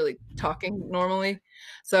like really talking normally.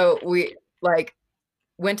 So we like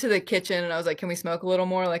went to the kitchen, and I was like, can we smoke a little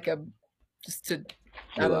more, like just to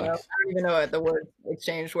I don't even know what the words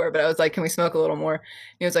exchanged were, but I was like, can we smoke a little more?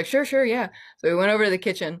 He was like, sure, yeah. So we went over to the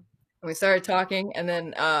kitchen and we started talking, and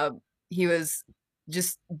then he was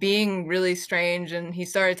just being really strange, and he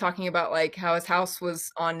started talking about like how his house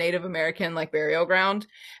was on Native American like burial ground,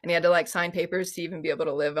 and he had to like sign papers to even be able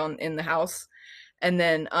to live in the house. And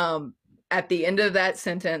then at the end of that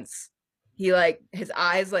sentence, he like his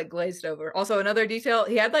eyes like glazed over. Also, another detail,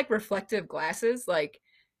 he had like reflective glasses. Like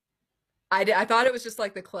I thought it was just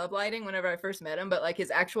like the club lighting whenever I first met him, but like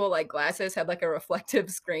his actual like glasses had like a reflective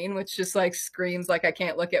screen, which just like screams like I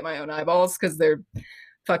can't look at my own eyeballs because they're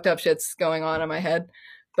fucked up shit's going on in my head.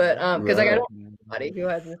 But because like I don't know anybody who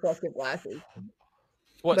has reflective glasses.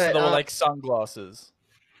 What? But, so they were like sunglasses.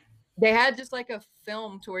 They had just like a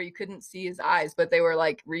film to where you couldn't see his eyes, but they were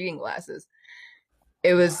like reading glasses.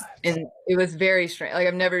 It was it was very strange. Like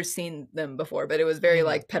I've never seen them before, but it was very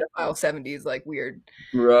like pedophile 70s, like weird.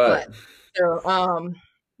 Right. But, so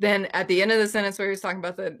then at the end of the sentence where he was talking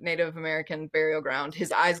about the Native American burial ground,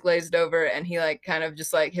 his eyes glazed over and he like kind of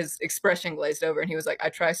just like his expression glazed over and he was like, I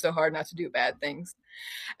try so hard not to do bad things.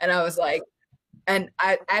 And I was like, and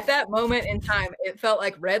at that moment in time, it felt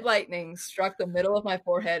like red lightning struck the middle of my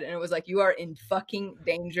forehead, and it was like, you are in fucking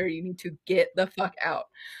danger. You need to get the fuck out.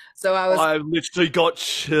 So I literally got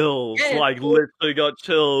chills. Yeah, like literally got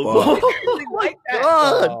chills. Wow. Really like that.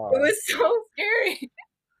 God. It was so scary.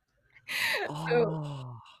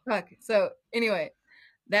 So anyway,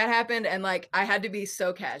 that happened, and like I had to be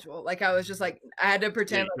so casual. Like I was just like I had to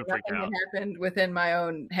pretend like nothing had happened within my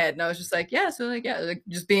own head, and I was just like, yeah, so like like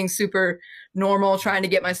just being super normal, trying to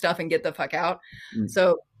get my stuff and get the fuck out.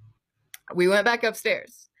 So we went back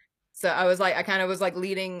upstairs. So I was like, I kind of was like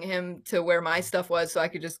leading him to where my stuff was so I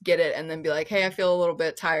could just get it and then be like, hey, I feel a little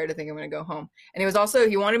bit tired. I think I'm going to go home. And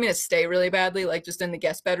he wanted me to stay really badly, like just in the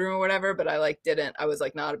guest bedroom or whatever, but I like didn't. I was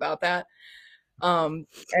like not about that. And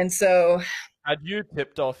so had you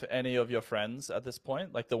tipped off any of your friends at this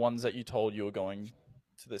point, like the ones that you told you were going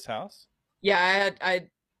to this house? Yeah, I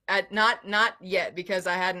not yet because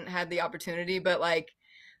I hadn't had the opportunity, but like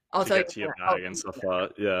I'll tell you to your bag and stuff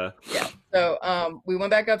like that. Yeah. So we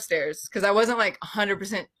went back upstairs because I wasn't like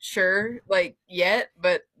 100% sure like yet,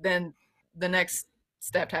 but then the next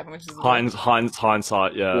step happened, which is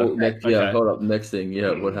hindsight. Yeah. Well, hold up. Next thing,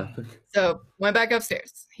 what happened? So went back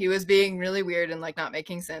upstairs. He was being really weird and like not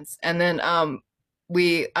making sense. And then I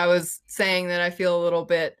was saying that I feel a little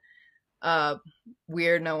bit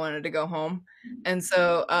weird and I wanted to go home. And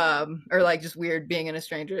so or like just weird being in a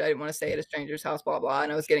stranger. I didn't want to stay at a stranger's house, blah blah,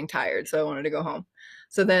 and I was getting tired, so I wanted to go home.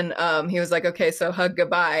 So then he was like, okay, so hug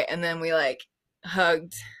goodbye. And then we like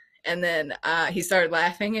hugged, and then he started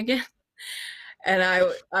laughing again. And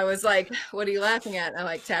I was like, what are you laughing at? And I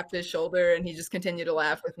like tapped his shoulder and he just continued to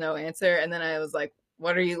laugh with no answer. And then I was like,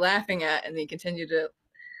 what are you laughing at? And he continued to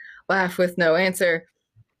laugh with no answer.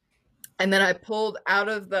 And then I pulled out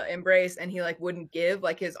of the embrace and he like wouldn't give,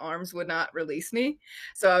 like his arms would not release me.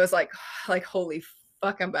 So I was like, holy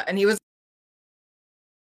fuck, I'm back. And he was.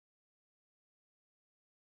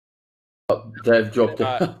 Dave dropped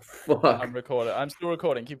out. Fuck. I'm recording. I'm still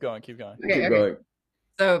recording. Keep going. Okay, keep going.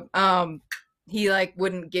 So he like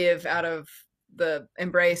wouldn't give out of the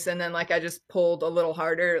embrace, and then like I just pulled a little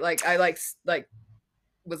harder. Like I like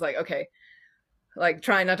was like, okay, like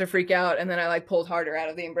trying not to freak out, and then I like pulled harder out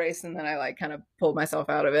of the embrace, and then I like kind of pulled myself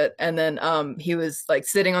out of it. And then he was like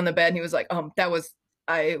sitting on the bed and he was like, that was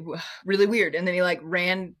really weird. And then he like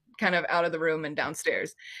ran kind of out of the room and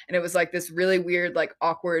downstairs, and it was like this really weird, like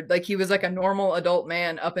awkward, like he was like a normal adult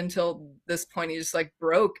man up until this point. He just like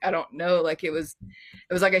broke. I don't know, like it was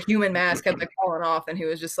like a human mask had like fallen off and he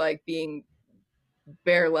was just like being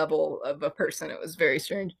bare level of a person. It was very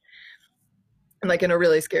strange and like in a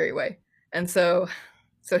really scary way. And so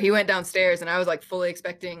he went downstairs, and I was like fully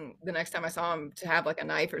expecting the next time I saw him to have like a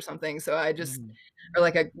knife or something. So I just, or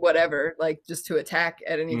like a whatever, like just to attack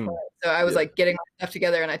at any point. So I was like getting my stuff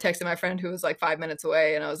together, and I texted my friend who was like 5 minutes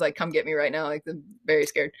away, and I was like, come get me right now. Like I'm very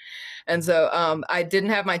scared. And so I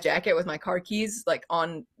didn't have my jacket with my car keys like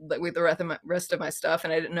on like with the rest of my stuff.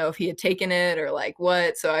 And I didn't know if he had taken it or like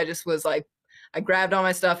what. So I just was like, I grabbed all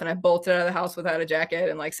my stuff and I bolted out of the house without a jacket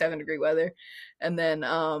in like 7-degree weather. And then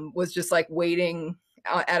was just like waiting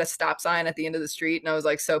at a stop sign at the end of the street. And I was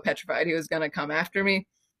like so petrified he was going to come after me.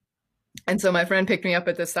 And so my friend picked me up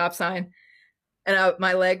at the stop sign, and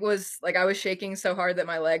my leg was like, I was shaking so hard that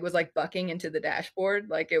my leg was like bucking into the dashboard.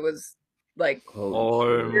 Like it was like,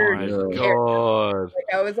 oh my God.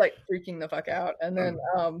 Like I was like freaking the fuck out. And then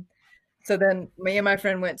So then me and my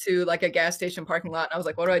friend went to like a gas station parking lot, and I was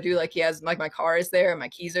like, what do I do? Like, he has like my car is there and my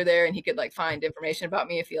keys are there, and he could like find information about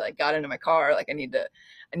me if he like got into my car. Like I need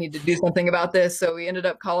to do something about this. So we ended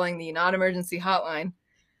up calling the non-emergency hotline,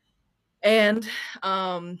 and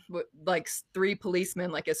like 3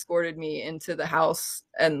 policemen like escorted me into the house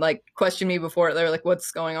and like questioned me before. They were like,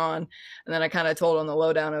 what's going on? And then I kind of told them the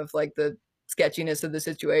lowdown of like the sketchiness of the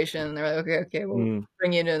situation, and they're like, okay, we'll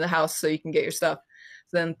bring you into the house so you can get your stuff.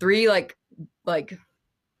 So then 3 like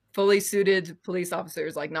fully suited police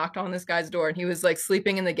officers like knocked on this guy's door, and he was like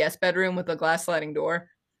sleeping in the guest bedroom with a glass sliding door.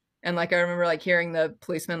 And like I remember like hearing the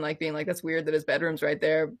policeman like being like, that's weird that his bedroom's right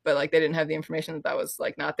there, but like they didn't have the information that was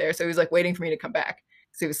like not there. So he was like waiting for me to come back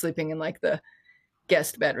because he was sleeping in like the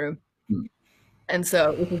guest bedroom. And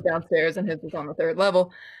so this was downstairs and his was on the 3rd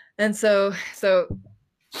level. And so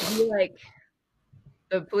he, like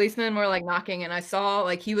the policemen were like knocking, and I saw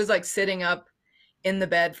like he was like sitting up in the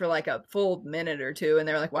bed for like a full minute or 2, and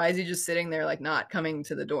they're like, why is he just sitting there like not coming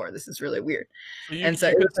to the door? This is really weird. And so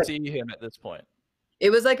you could see him at this point. It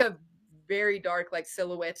was like a very dark, like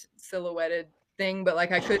silhouetted thing, but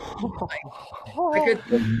like I could sit him up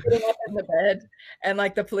in the bed, and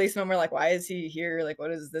like the policemen were like, why is he here? Like, what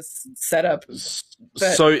is this setup?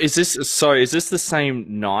 But, so is this the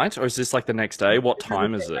same night, or is this like the next day? What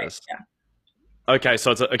time is this? Yeah. Okay,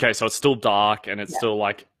 so it's still dark, and it's still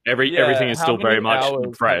like everything is still very much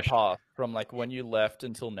fresh. From like when you left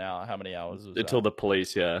until now, how many hours was until that? The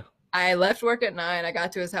police? Yeah. I left work at 9. I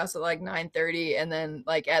got to his house at like 9:30, and then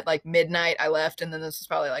like at like midnight I left, and then this was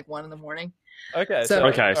probably like 1 in. Okay. So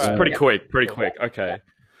pretty quick. Okay.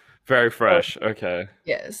 Very fresh. Okay.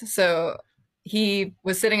 Yes. So he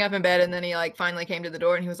was sitting up in bed, and then he like finally came to the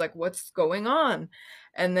door, and he was like, what's going on?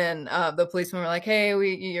 And then the policemen were like, hey,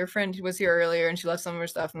 your friend was here earlier and she left some of her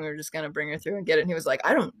stuff, and we were just going to bring her through and get it. And he was like,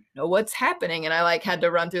 I don't know what's happening. And I like had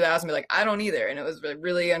to run through the house and be like, I don't either. And it was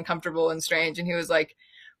really uncomfortable and strange. And he was like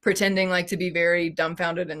pretending like to be very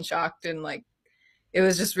dumbfounded and shocked, and like it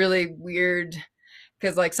was just really weird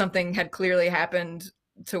because like something had clearly happened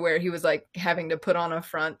to where he was like having to put on a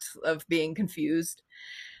front of being confused.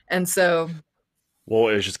 And so well,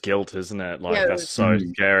 it was just guilt, isn't it? Like that's so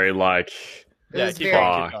scary. Like yeah.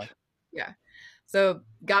 So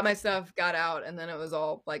got my stuff, got out, and then it was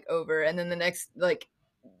all like over. And then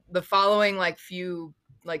the following like few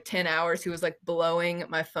like 10 hours, he was like blowing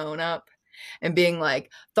my phone up and being like,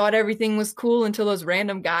 thought everything was cool until those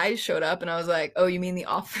random guys showed up. And I was like, oh, you mean the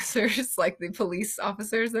officers, like the police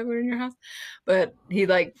officers that were in your house? But he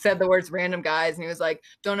like said the words random guys, and he was like,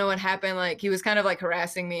 don't know what happened. Like he was kind of like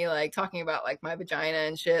harassing me, like talking about like my vagina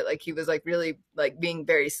and shit. Like he was like really like being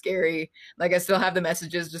very scary. Like I still have the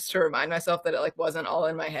messages just to remind myself that it like wasn't all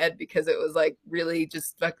in my head, because it was like really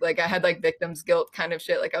just like I had like victim's guilt kind of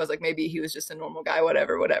shit. Like I was like, maybe he was just a normal guy,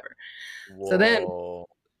 whatever. Whoa. So then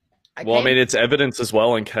I mean, it's evidence as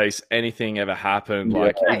well in case anything ever happened,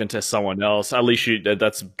 like even to someone else. At least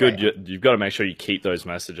that's good. Right. You've got to make sure you keep those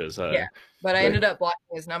messages. Yeah, but I ended up blocking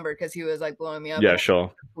his number because he was like blowing me up. Yeah, sure.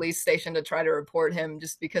 Police station to try to report him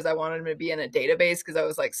just because I wanted him to be in a database, because I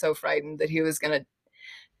was like so frightened that he was gonna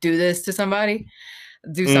do this to somebody,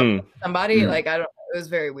 Like I don't. It was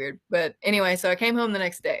very weird. But anyway, so I came home the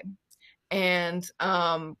next day, and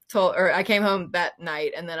I came home that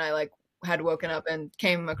night, and then I like had woken up and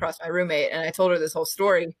came across my roommate, and I told her this whole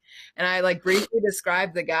story, and I like briefly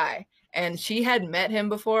described the guy, and she had met him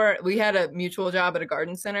before. We had a mutual job at a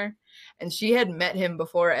garden center, and she had met him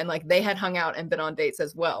before, and like they had hung out and been on dates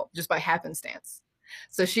as well, just by happenstance.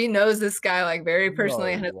 So she knows this guy like very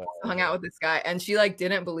personally, and has hung out with this guy, and she like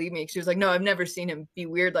didn't believe me. She was like, no, I've never seen him be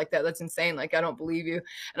weird like that. That's insane. Like I don't believe you.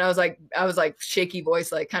 And I was like shaky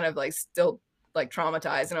voice, like kind of like still like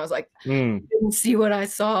traumatized, and I was like, didn't see what I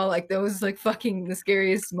saw. Like that was like fucking the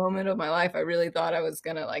scariest moment of my life. I really thought I was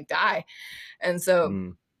gonna like die, and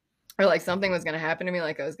so or like something was gonna happen to me,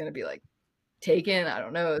 like I was gonna be like taken. I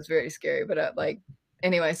don't know, it was very scary. But like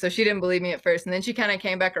anyway, so she didn't believe me at first, and then she kind of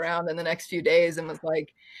came back around in the next few days and was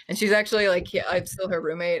like, and she's actually like, I'm still her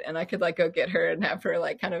roommate, and I could like go get her and have her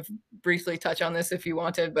like kind of briefly touch on this if you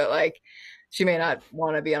wanted, but like she may not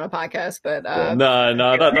want to be on a podcast. But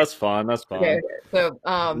no, that's fine. That's fine. Okay. So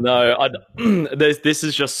this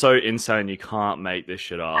is just so insane. You can't make this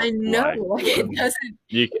shit up. I know, like it doesn't.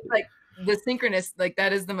 Like the synchronous, like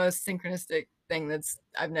that is the most synchronistic thing that's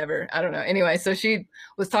I don't know. Anyway, so she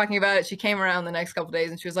was talking about it. She came around the next couple of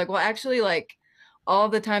days, and she was like, well, actually, like all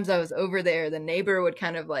the times I was over there, the neighbor would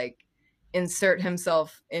kind of like insert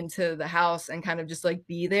himself into the house and kind of just like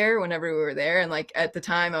be there whenever we were there. And like at the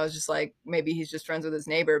time I was just like, maybe he's just friends with his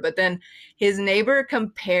neighbor. But then his neighbor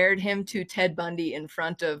compared him to Ted Bundy in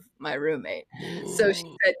front of my roommate. So she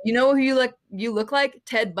said, you know who you look like?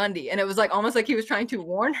 Ted Bundy. And it was like almost like he was trying to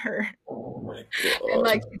warn her. Oh my And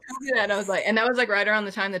like she told me that, and I was like, and that was like right around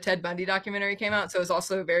the time the Ted Bundy documentary came out. So it was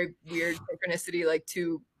also a very weird synchronicity, like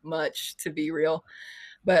too much to be real.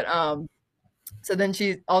 But so then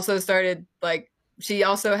she also started like, she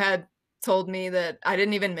also had told me that, I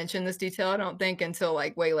didn't even mention this detail, I don't think, until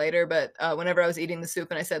like way later, but whenever I was eating the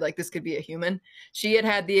soup and I said like, this could be a human, she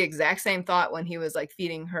had the exact same thought when he was like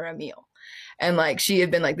feeding her a meal. And like, she had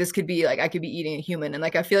been like, this could be like, I could be eating a human. And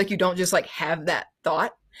like, I feel like you don't just like have that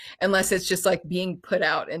thought unless it's just like being put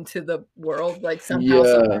out into the world, like somehow.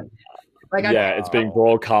 Yeah. Like, it's being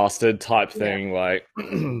broadcasted type thing, like.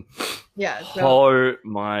 Yeah. So, oh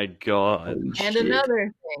my god! And shit.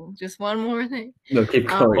 Another thing, just one more thing. No, keep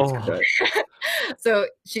going. So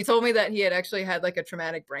she told me that he had actually had like a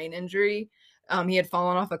traumatic brain injury. He had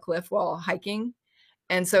fallen off a cliff while hiking,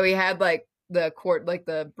 and so he had like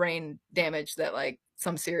the brain damage that like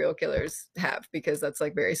some serial killers have, because that's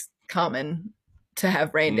like very common to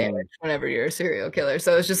have brain damage whenever you're a serial killer.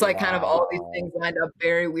 So it's just like kind of all these things lined up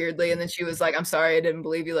very weirdly. And then she was like, I'm sorry, I didn't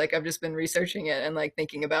believe you. Like, I've just been researching it and like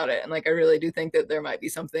thinking about it. And like, I really do think that there might be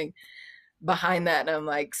something behind that. And I'm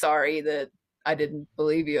like, sorry that I didn't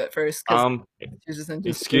believe you at first.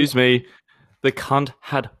 Excuse me. The cunt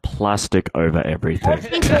had plastic over everything.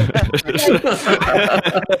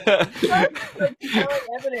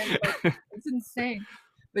 It's insane.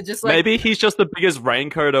 But just like, maybe he's just the biggest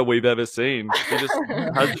raincoater we've ever seen. He just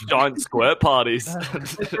has giant squirt parties.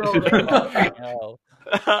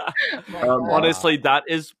 Honestly, that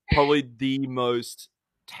is probably the most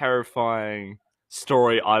terrifying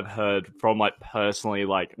story I've heard from like personally,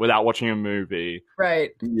 like without watching a movie.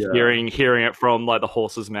 Right. Yeah. Hearing it from like the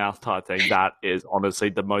horse's mouth type thing. That is honestly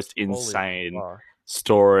the most insane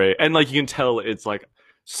story. And like you can tell it's like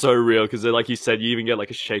so real, because like you said, you even get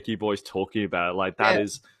like a shaky voice talking about it. Like that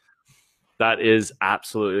is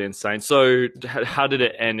absolutely insane. So how did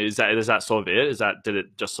it end? Is that sort of it? Did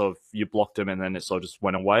it just sort of, you blocked him and then it sort of just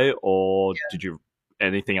went away, or did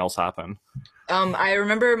anything else happen? I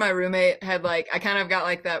remember my roommate had like, I kind of got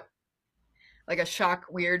like that, like a shock,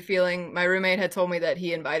 weird feeling. My roommate had told me that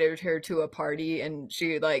he invited her to a party, and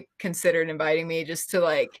she like considered inviting me just to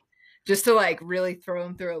like really throw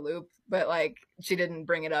him through a loop. But like, she didn't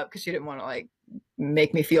bring it up because she didn't want to like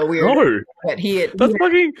make me feel weird. No, that's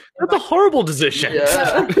a horrible decision.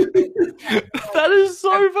 Yeah. That is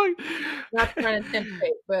so funny. Not trying to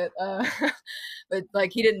intimidate, but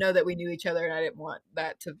like he didn't know that we knew each other, and I didn't want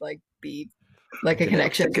that to like be like a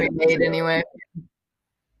connection to be made anyway.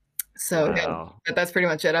 So but that's pretty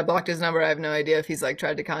much it. I blocked his number. I have no idea if he's like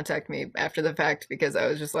tried to contact me after the fact, because I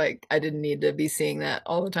was just like, I didn't need to be seeing that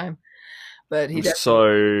all the time. But he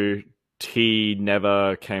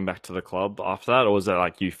never came back to the club after that, or was it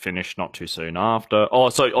like you finished not too soon after?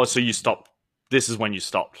 So you stopped. This is when you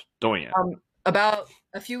stopped doing it. About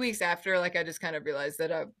a few weeks after, like I just kind of realized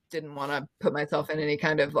that I didn't want to put myself in any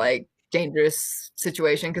kind of like dangerous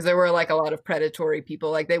situation, because there were like a lot of predatory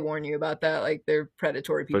people. Like they warn you about that. Like they're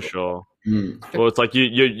predatory people. For sure. Well, it's like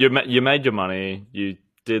you made your money. You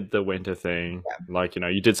did the winter thing. Yeah. Like,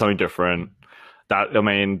 you did something different. That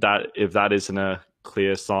if that isn't a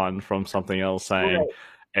clear sign from something else saying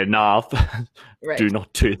enough, do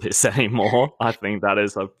not do this anymore, I think that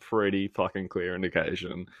is a pretty fucking clear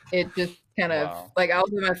indication. It just kind of like,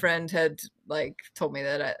 my friend had like told me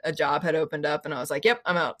that a job had opened up, and I was like, yep,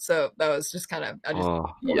 I'm out. So that was just kind of, I just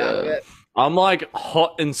pulled out of it. I'm like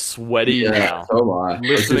hot and sweaty now. So am I.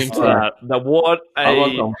 Listening to that. What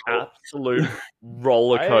a absolute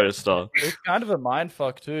roller coaster. It's kind of a mind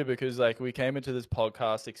fuck too, because like we came into this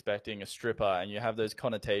podcast expecting a stripper, and you have those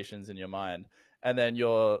connotations in your mind, and then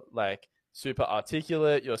you're like super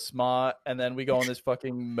articulate, you're smart, and then we go on this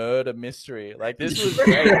fucking murder mystery. Like this was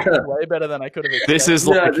way better than I could have expected. This is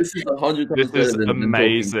 100. This is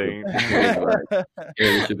amazing.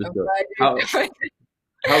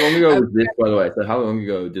 How long ago was this, by the way? So how long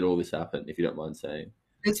ago did all this happen, if you don't mind saying?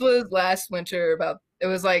 This was last winter. It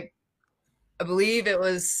was like, I believe it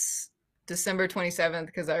was December 27th,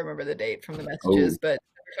 because I remember the date from the messages, but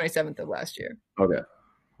December 27th of last year. Okay.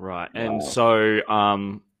 Right. And so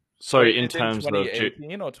in terms of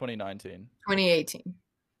 2018 or 2019? 2018.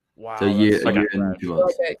 Wow. So year and 2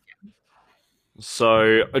 months. Okay.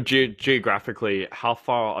 So geographically, how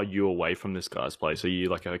far are you away from this guy's place? Are you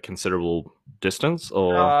like a considerable distance,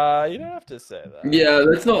 or? You don't have to say that. Yeah,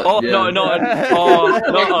 that's not. Oh, yeah.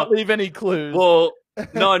 no. Leave any clues. Well,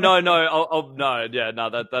 No.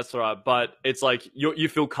 That's all right. But it's like you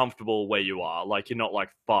feel comfortable where you are. Like you're not like,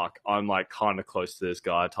 fuck, I'm like kind of close to this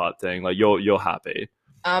guy type thing. Like you're happy.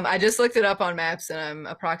 I just looked it up on maps and I'm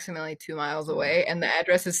approximately 2 miles away and the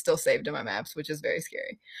address is still saved in my maps, which is very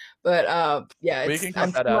scary. But yeah, we can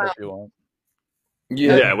cut that out if you want.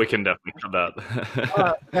 Yeah, we can definitely cut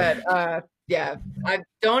that. But yeah, I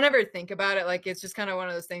don't ever think about it. Like, it's just kind of one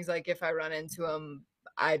of those things, like if I run into him,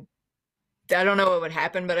 I don't know what would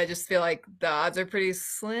happen, but I just feel like the odds are pretty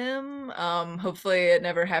slim. Hopefully it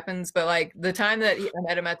never happens. But like the time that I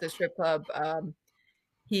met him at the strip club,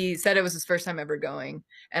 he said it was his first time ever going,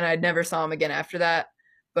 and I never saw him again after that.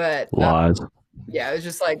 But lies. Yeah, it was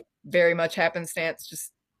just like very much happenstance,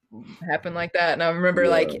 just happened like that. And I remember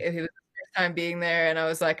like it was the first time being there, and I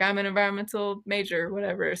was like, I'm an environmental major,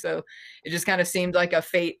 whatever. So it just kind of seemed like a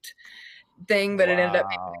fate thing, but it ended up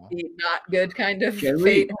being not good kind of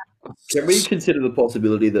fate. Can we consider the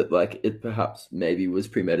possibility that like it perhaps maybe was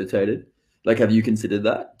premeditated? Like, have you considered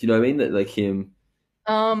that? Do you know what I mean? That like him.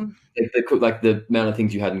 Like the amount of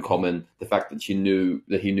things you had in common, the fact that he knew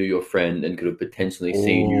your friend and could have potentially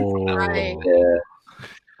seen you.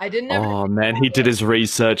 I didn't. Oh man, he did his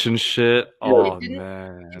research and shit. Oh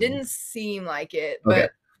man, it didn't seem like it,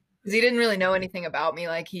 but because he didn't really know anything about me.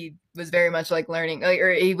 Like he was very much like learning, like,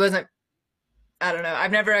 or he wasn't. I don't know.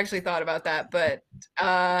 I've never actually thought about that, but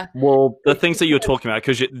well, the things that you're talking about,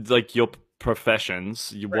 because like your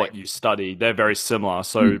professions, what you study, they're very similar.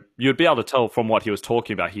 So you'd be able to tell from what he was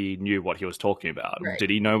talking about, he knew what he was talking about. Right. Did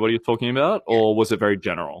he know what he was talking about, or was it very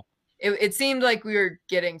general? It seemed like we were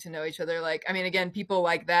getting to know each other. Like, I mean, again, people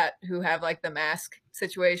like that who have like the mask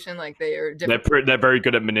situation, like they are different. They're very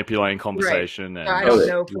good at manipulating conversation and I don't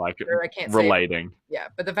know, like sure. I can't relating. Say yeah,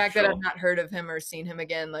 but the fact that I've not heard of him or seen him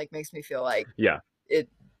again, like, makes me feel like it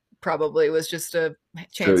probably was just a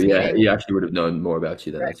chance. So, he actually would have known more about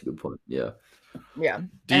you. Then that's a good point. Yeah.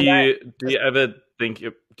 Do you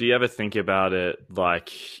ever think about it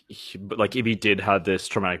like if he did have this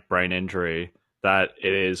traumatic brain injury, that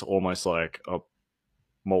it is almost like a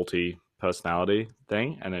multi-personality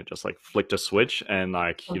thing, and it just like flicked a switch, and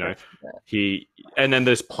like and then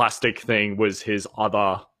this plastic thing was his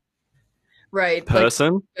other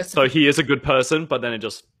person. Like, so he is a good person, but then it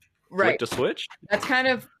just flicked a switch.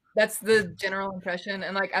 That's the general impression.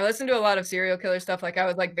 And like I listened to a lot of serial killer stuff. Like I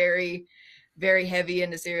was like very, very heavy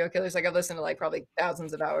into serial killers. Like I've listened to like probably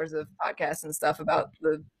thousands of hours of podcasts and stuff about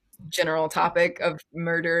the general topic of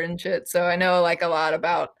murder and shit. So I know like a lot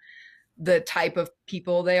about the type of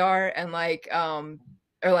people they are, and like or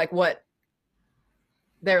like what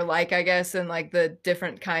they're like, I guess, and like the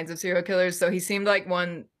different kinds of serial killers. So he seemed like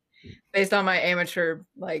one, based on my amateur,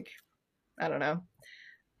 like, I don't know,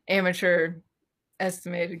 amateur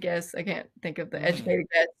estimated guess, I can't think of the educated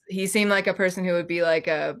guess, he seemed like a person who would be like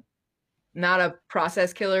not a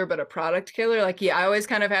process killer, but a product killer. Like I always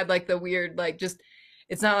kind of had like the weird, like, just,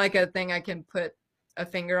 it's not like a thing I can put a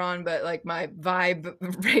finger on, but like my vibe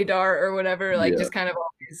radar or whatever, like just kind of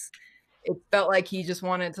always, it felt like he just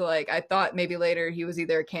wanted to, like, I thought maybe later he was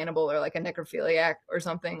either a cannibal or like a necrophiliac or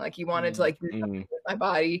something. Like he wanted to like do something with my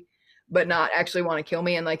body, but not actually want to kill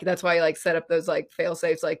me. And like, that's why he like set up those like fail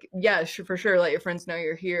safes, like, yeah, for sure, let your friends know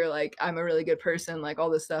you're here, like I'm a really good person, like all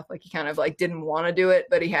this stuff. Like he kind of like didn't want to do it,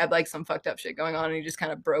 but he had like some fucked up shit going on, and he just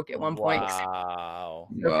kind of broke at one point. Wow.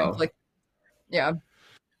 Like, yeah.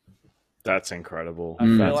 That's incredible. I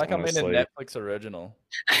feel like I'm in a Netflix original.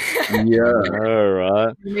 All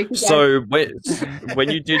right. So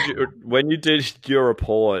when you did your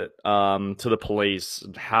report to the police,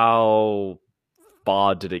 how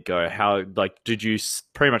far did it go? How, like, did you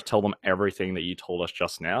pretty much tell them everything that you told us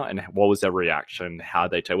just now? And what was their reaction? How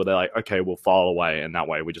they were they like, okay, we'll file away, and that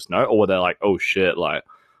way we just know? Or were they like, oh shit, like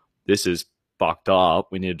this is fucked up,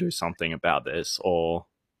 we need to do something about this? Or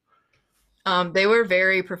they were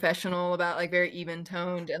very professional about, like, very even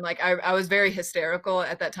toned, and like I was very hysterical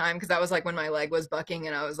at that time because that was like when my leg was bucking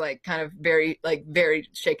and I was like kind of very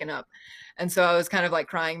shaken up, and so I was kind of like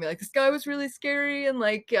crying, be like, this guy was really scary, and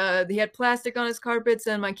like he had plastic on his carpets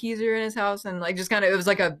and my keys are in his house, and like just kind of, it was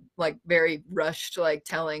like a very rushed like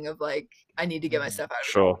telling of like, I need to get my stuff out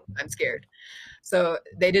of here. I'm scared. So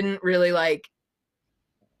they didn't really like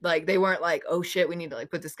they weren't like, oh shit, we need to like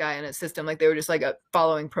put this guy in a system. Like they were just like a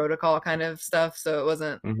following protocol kind of stuff. So it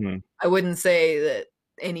wasn't, I wouldn't say that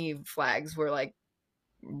any flags were like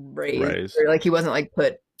raised. Or like he wasn't like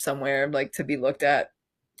put somewhere like to be looked at,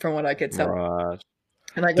 from what I could tell. Right.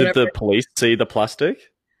 And like, did the police see the plastic?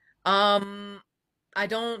 I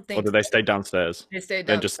don't think. Or did they stay downstairs? They stayed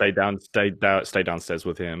downstairs. And just stay downstairs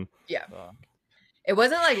with him. Yeah. It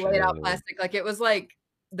wasn't like laid out plastic. Like it was like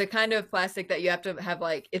the kind of plastic that you have to have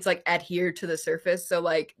like it's like adhere to the surface. So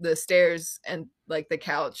like the stairs and like the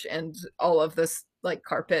couch and all of this like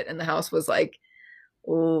carpet in the house was like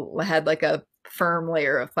had like a firm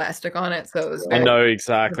layer of plastic on it. So it was I know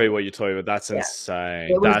exactly what you're talking about. That's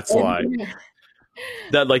insane. That's like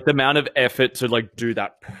that, like the amount of effort to like do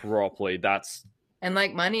that properly. That's and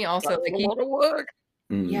like money also like a lot of work.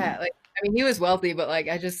 Yeah, like I mean he was wealthy, but like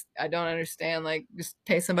I don't understand. Like just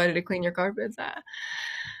pay somebody to clean your carpets.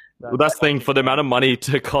 Well, that's the thing, for the amount of money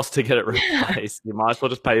to cost to get it replaced, you might as well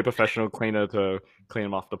just pay a professional cleaner to clean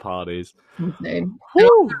them after parties. Insane.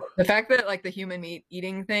 The fact that like the human meat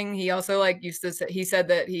eating thing, he also like used to say, he said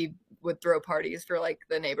that he would throw parties for like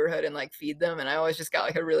the neighborhood and like feed them, and I always just got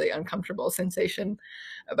like a really uncomfortable sensation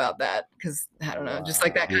about that because I don't know, just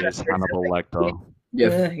like that kind of Hannibal Lecter.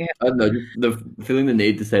 Yeah, I don't know, the feeling the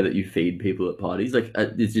need to say that you feed people at parties, like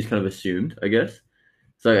it's just kind of assumed, I guess.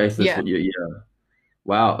 So I guess that's what you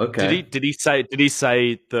Wow. Okay. Did he say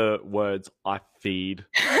the words "I feed"?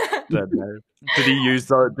 Did he use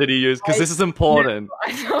because this is important? No,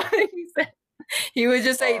 I don't think he said. He would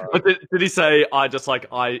just say. But did he say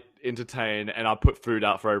I entertain and I put food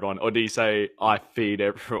out for everyone, or did he say I feed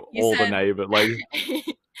the neighbors? Like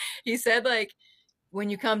he said, like when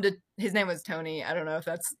you come to his name was Tony. I don't know if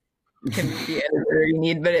that's can be editor you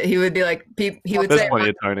need, but he would be like he would say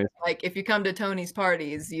like if you come to Tony's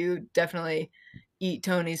parties, you definitely eat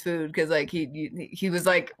Tony's food because like he was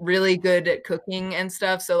like really good at cooking and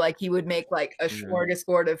stuff, so like he would make like a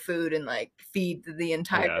smorgasbord of food and like feed the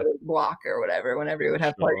entire block or whatever whenever he would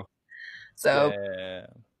have parties. So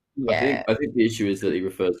I think the issue is that he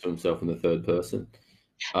refers to himself in the third person.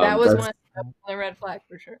 That was one of the red flag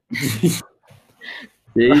for sure.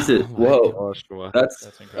 Jesus, whoa, that's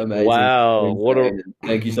amazing. Wow,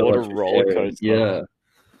 thank you so much. What a roller coaster.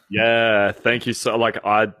 Yeah, thank you so. Like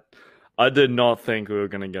I did not think we were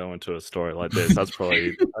going to go into a story like this. That's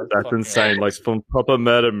probably that's insane. Like some proper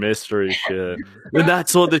murder mystery shit. And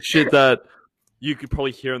that's all the shit that you could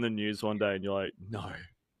probably hear in the news one day, and you're like, no,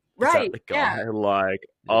 right? The guy? Like,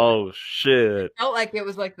 oh shit. It felt like it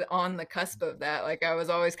was like on the cusp of that. Like I was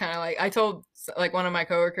always kind of like I told like one of my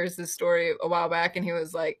coworkers this story a while back, and he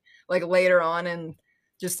was like later on and.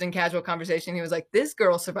 Just in casual conversation, he was like, "This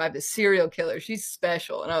girl survived a serial killer. She's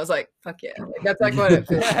special." And I was like, "Fuck yeah!" Like, that's like what it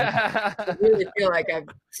feels like. I really feel like I've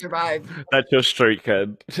survived. That's your street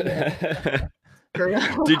cred.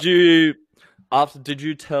 Did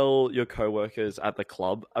you tell your coworkers at the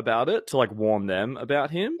club about it to like warn them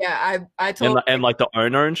about him? Yeah, I told and like the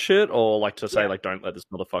owner and shit, or like to say like don't let this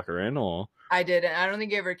motherfucker in, or I did, and I don't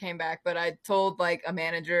think he ever came back. But I told like a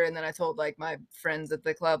manager, and then I told like my friends at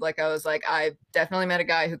the club. Like I was like, I definitely met a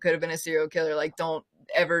guy who could have been a serial killer. Like don't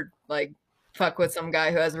ever like fuck with some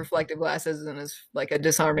guy who has reflective glasses and is like a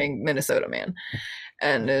disarming Minnesota man.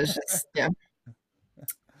 And it's just that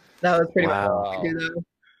was pretty much what I do though.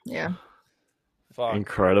 Yeah. Fuck.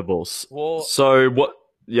 Incredible. Well, so what?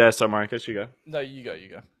 Yeah, so Marcus, you go. No, you go.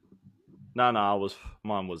 No,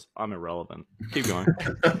 I'm irrelevant. Keep going.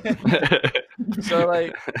 So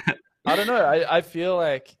like, I don't know. I feel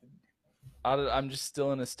like I'm just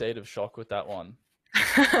still in a state of shock with that one.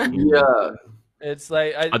 Yeah. It's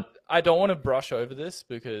like I don't want to brush over this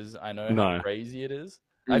because I know how crazy it is.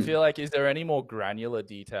 I feel like, is there any more granular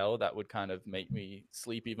detail that would kind of make me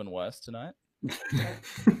sleep even worse tonight?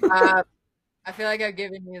 I feel like I've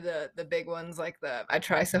given you the big ones, like I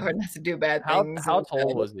try so hard not to do bad things. How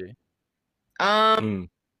tall was he?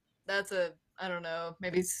 That's I don't know,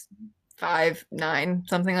 maybe 5'9",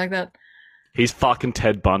 something like that. He's fucking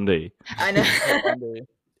Ted Bundy. I know.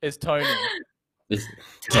 It's Tony.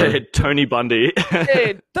 Tony Bundy.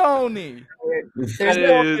 Hey, Tony.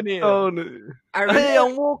 Tony.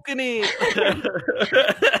 I'm walking in.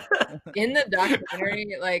 In the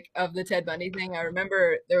documentary, like of the Ted Bundy thing, I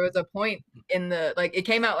remember there was a point in the it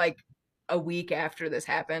came out like a week after this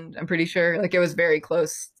happened. I'm pretty sure, like it was very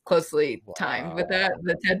closely timed with that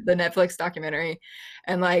the Netflix documentary,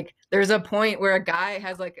 and like there's a point where a guy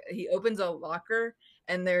has he opens a locker.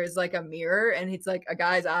 And there's like a mirror and it's like a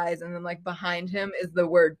guy's eyes. And then like behind him is the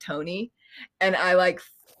word Tony. And I like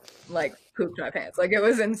pooped my pants. Like it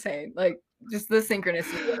was insane. Like just the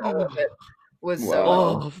synchronicity of all of it was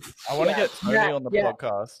so. I want to get Tony on the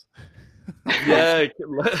podcast. Yeah.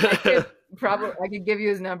 I could give you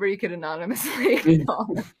his number. You could anonymously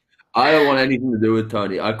call him. I don't want anything to do with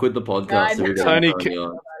Tony. I quit the podcast. So we got Tony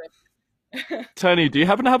on. Tony, do you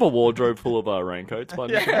happen to have a wardrobe full of raincoats?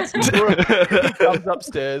 Yeah, he comes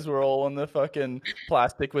upstairs. We're all in the fucking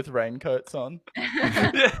plastic with raincoats on.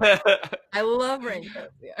 Yeah. I love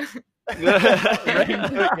raincoats. Yeah.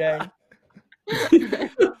 Raincoat gang.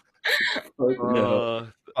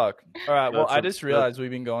 Fuck. All right. Well, I just realized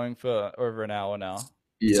we've been going for over an hour now.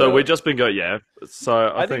 Yeah. So we've just been going, yeah.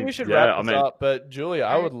 So I think we should wrap this up. But Julia,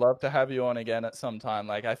 I would love to have you on again at some time.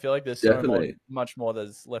 Like, I feel like there's so much more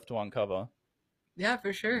that's left to uncover. Yeah,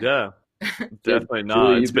 for sure. Yeah, definitely.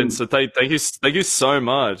 No, it's been so. Thank you so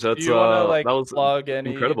much. That's do you want to that was plug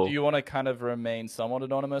any? Incredible. Do you want to kind of remain somewhat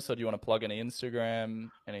anonymous, or do you want to plug any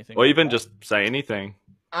Instagram, anything? Or even just say anything.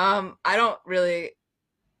 I don't really.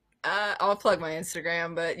 I'll plug my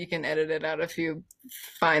Instagram, but you can edit it out if you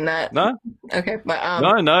find that. No. Okay,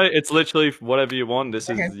 but no, it's literally whatever you want. This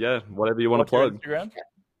is whatever you want to plug. Instagram?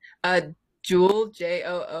 Jool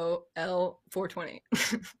JOOL 420.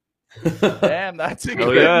 Damn, that's a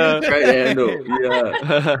great handle. Yeah.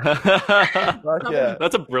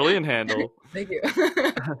 That's a brilliant handle. Thank you.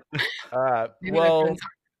 All right. Well,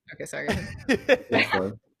 okay, sorry. I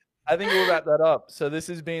think we'll wrap that up. So this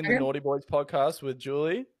has been the Naughty Boys podcast with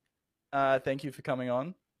Julie. Thank you for coming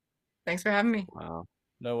on. Thanks for having me. Wow.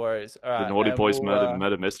 No worries. All right. The Naughty Boys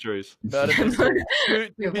murder mysteries. Murder mysteries.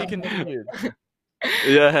 To be continued.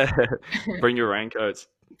 Yeah. Bring your raincoats.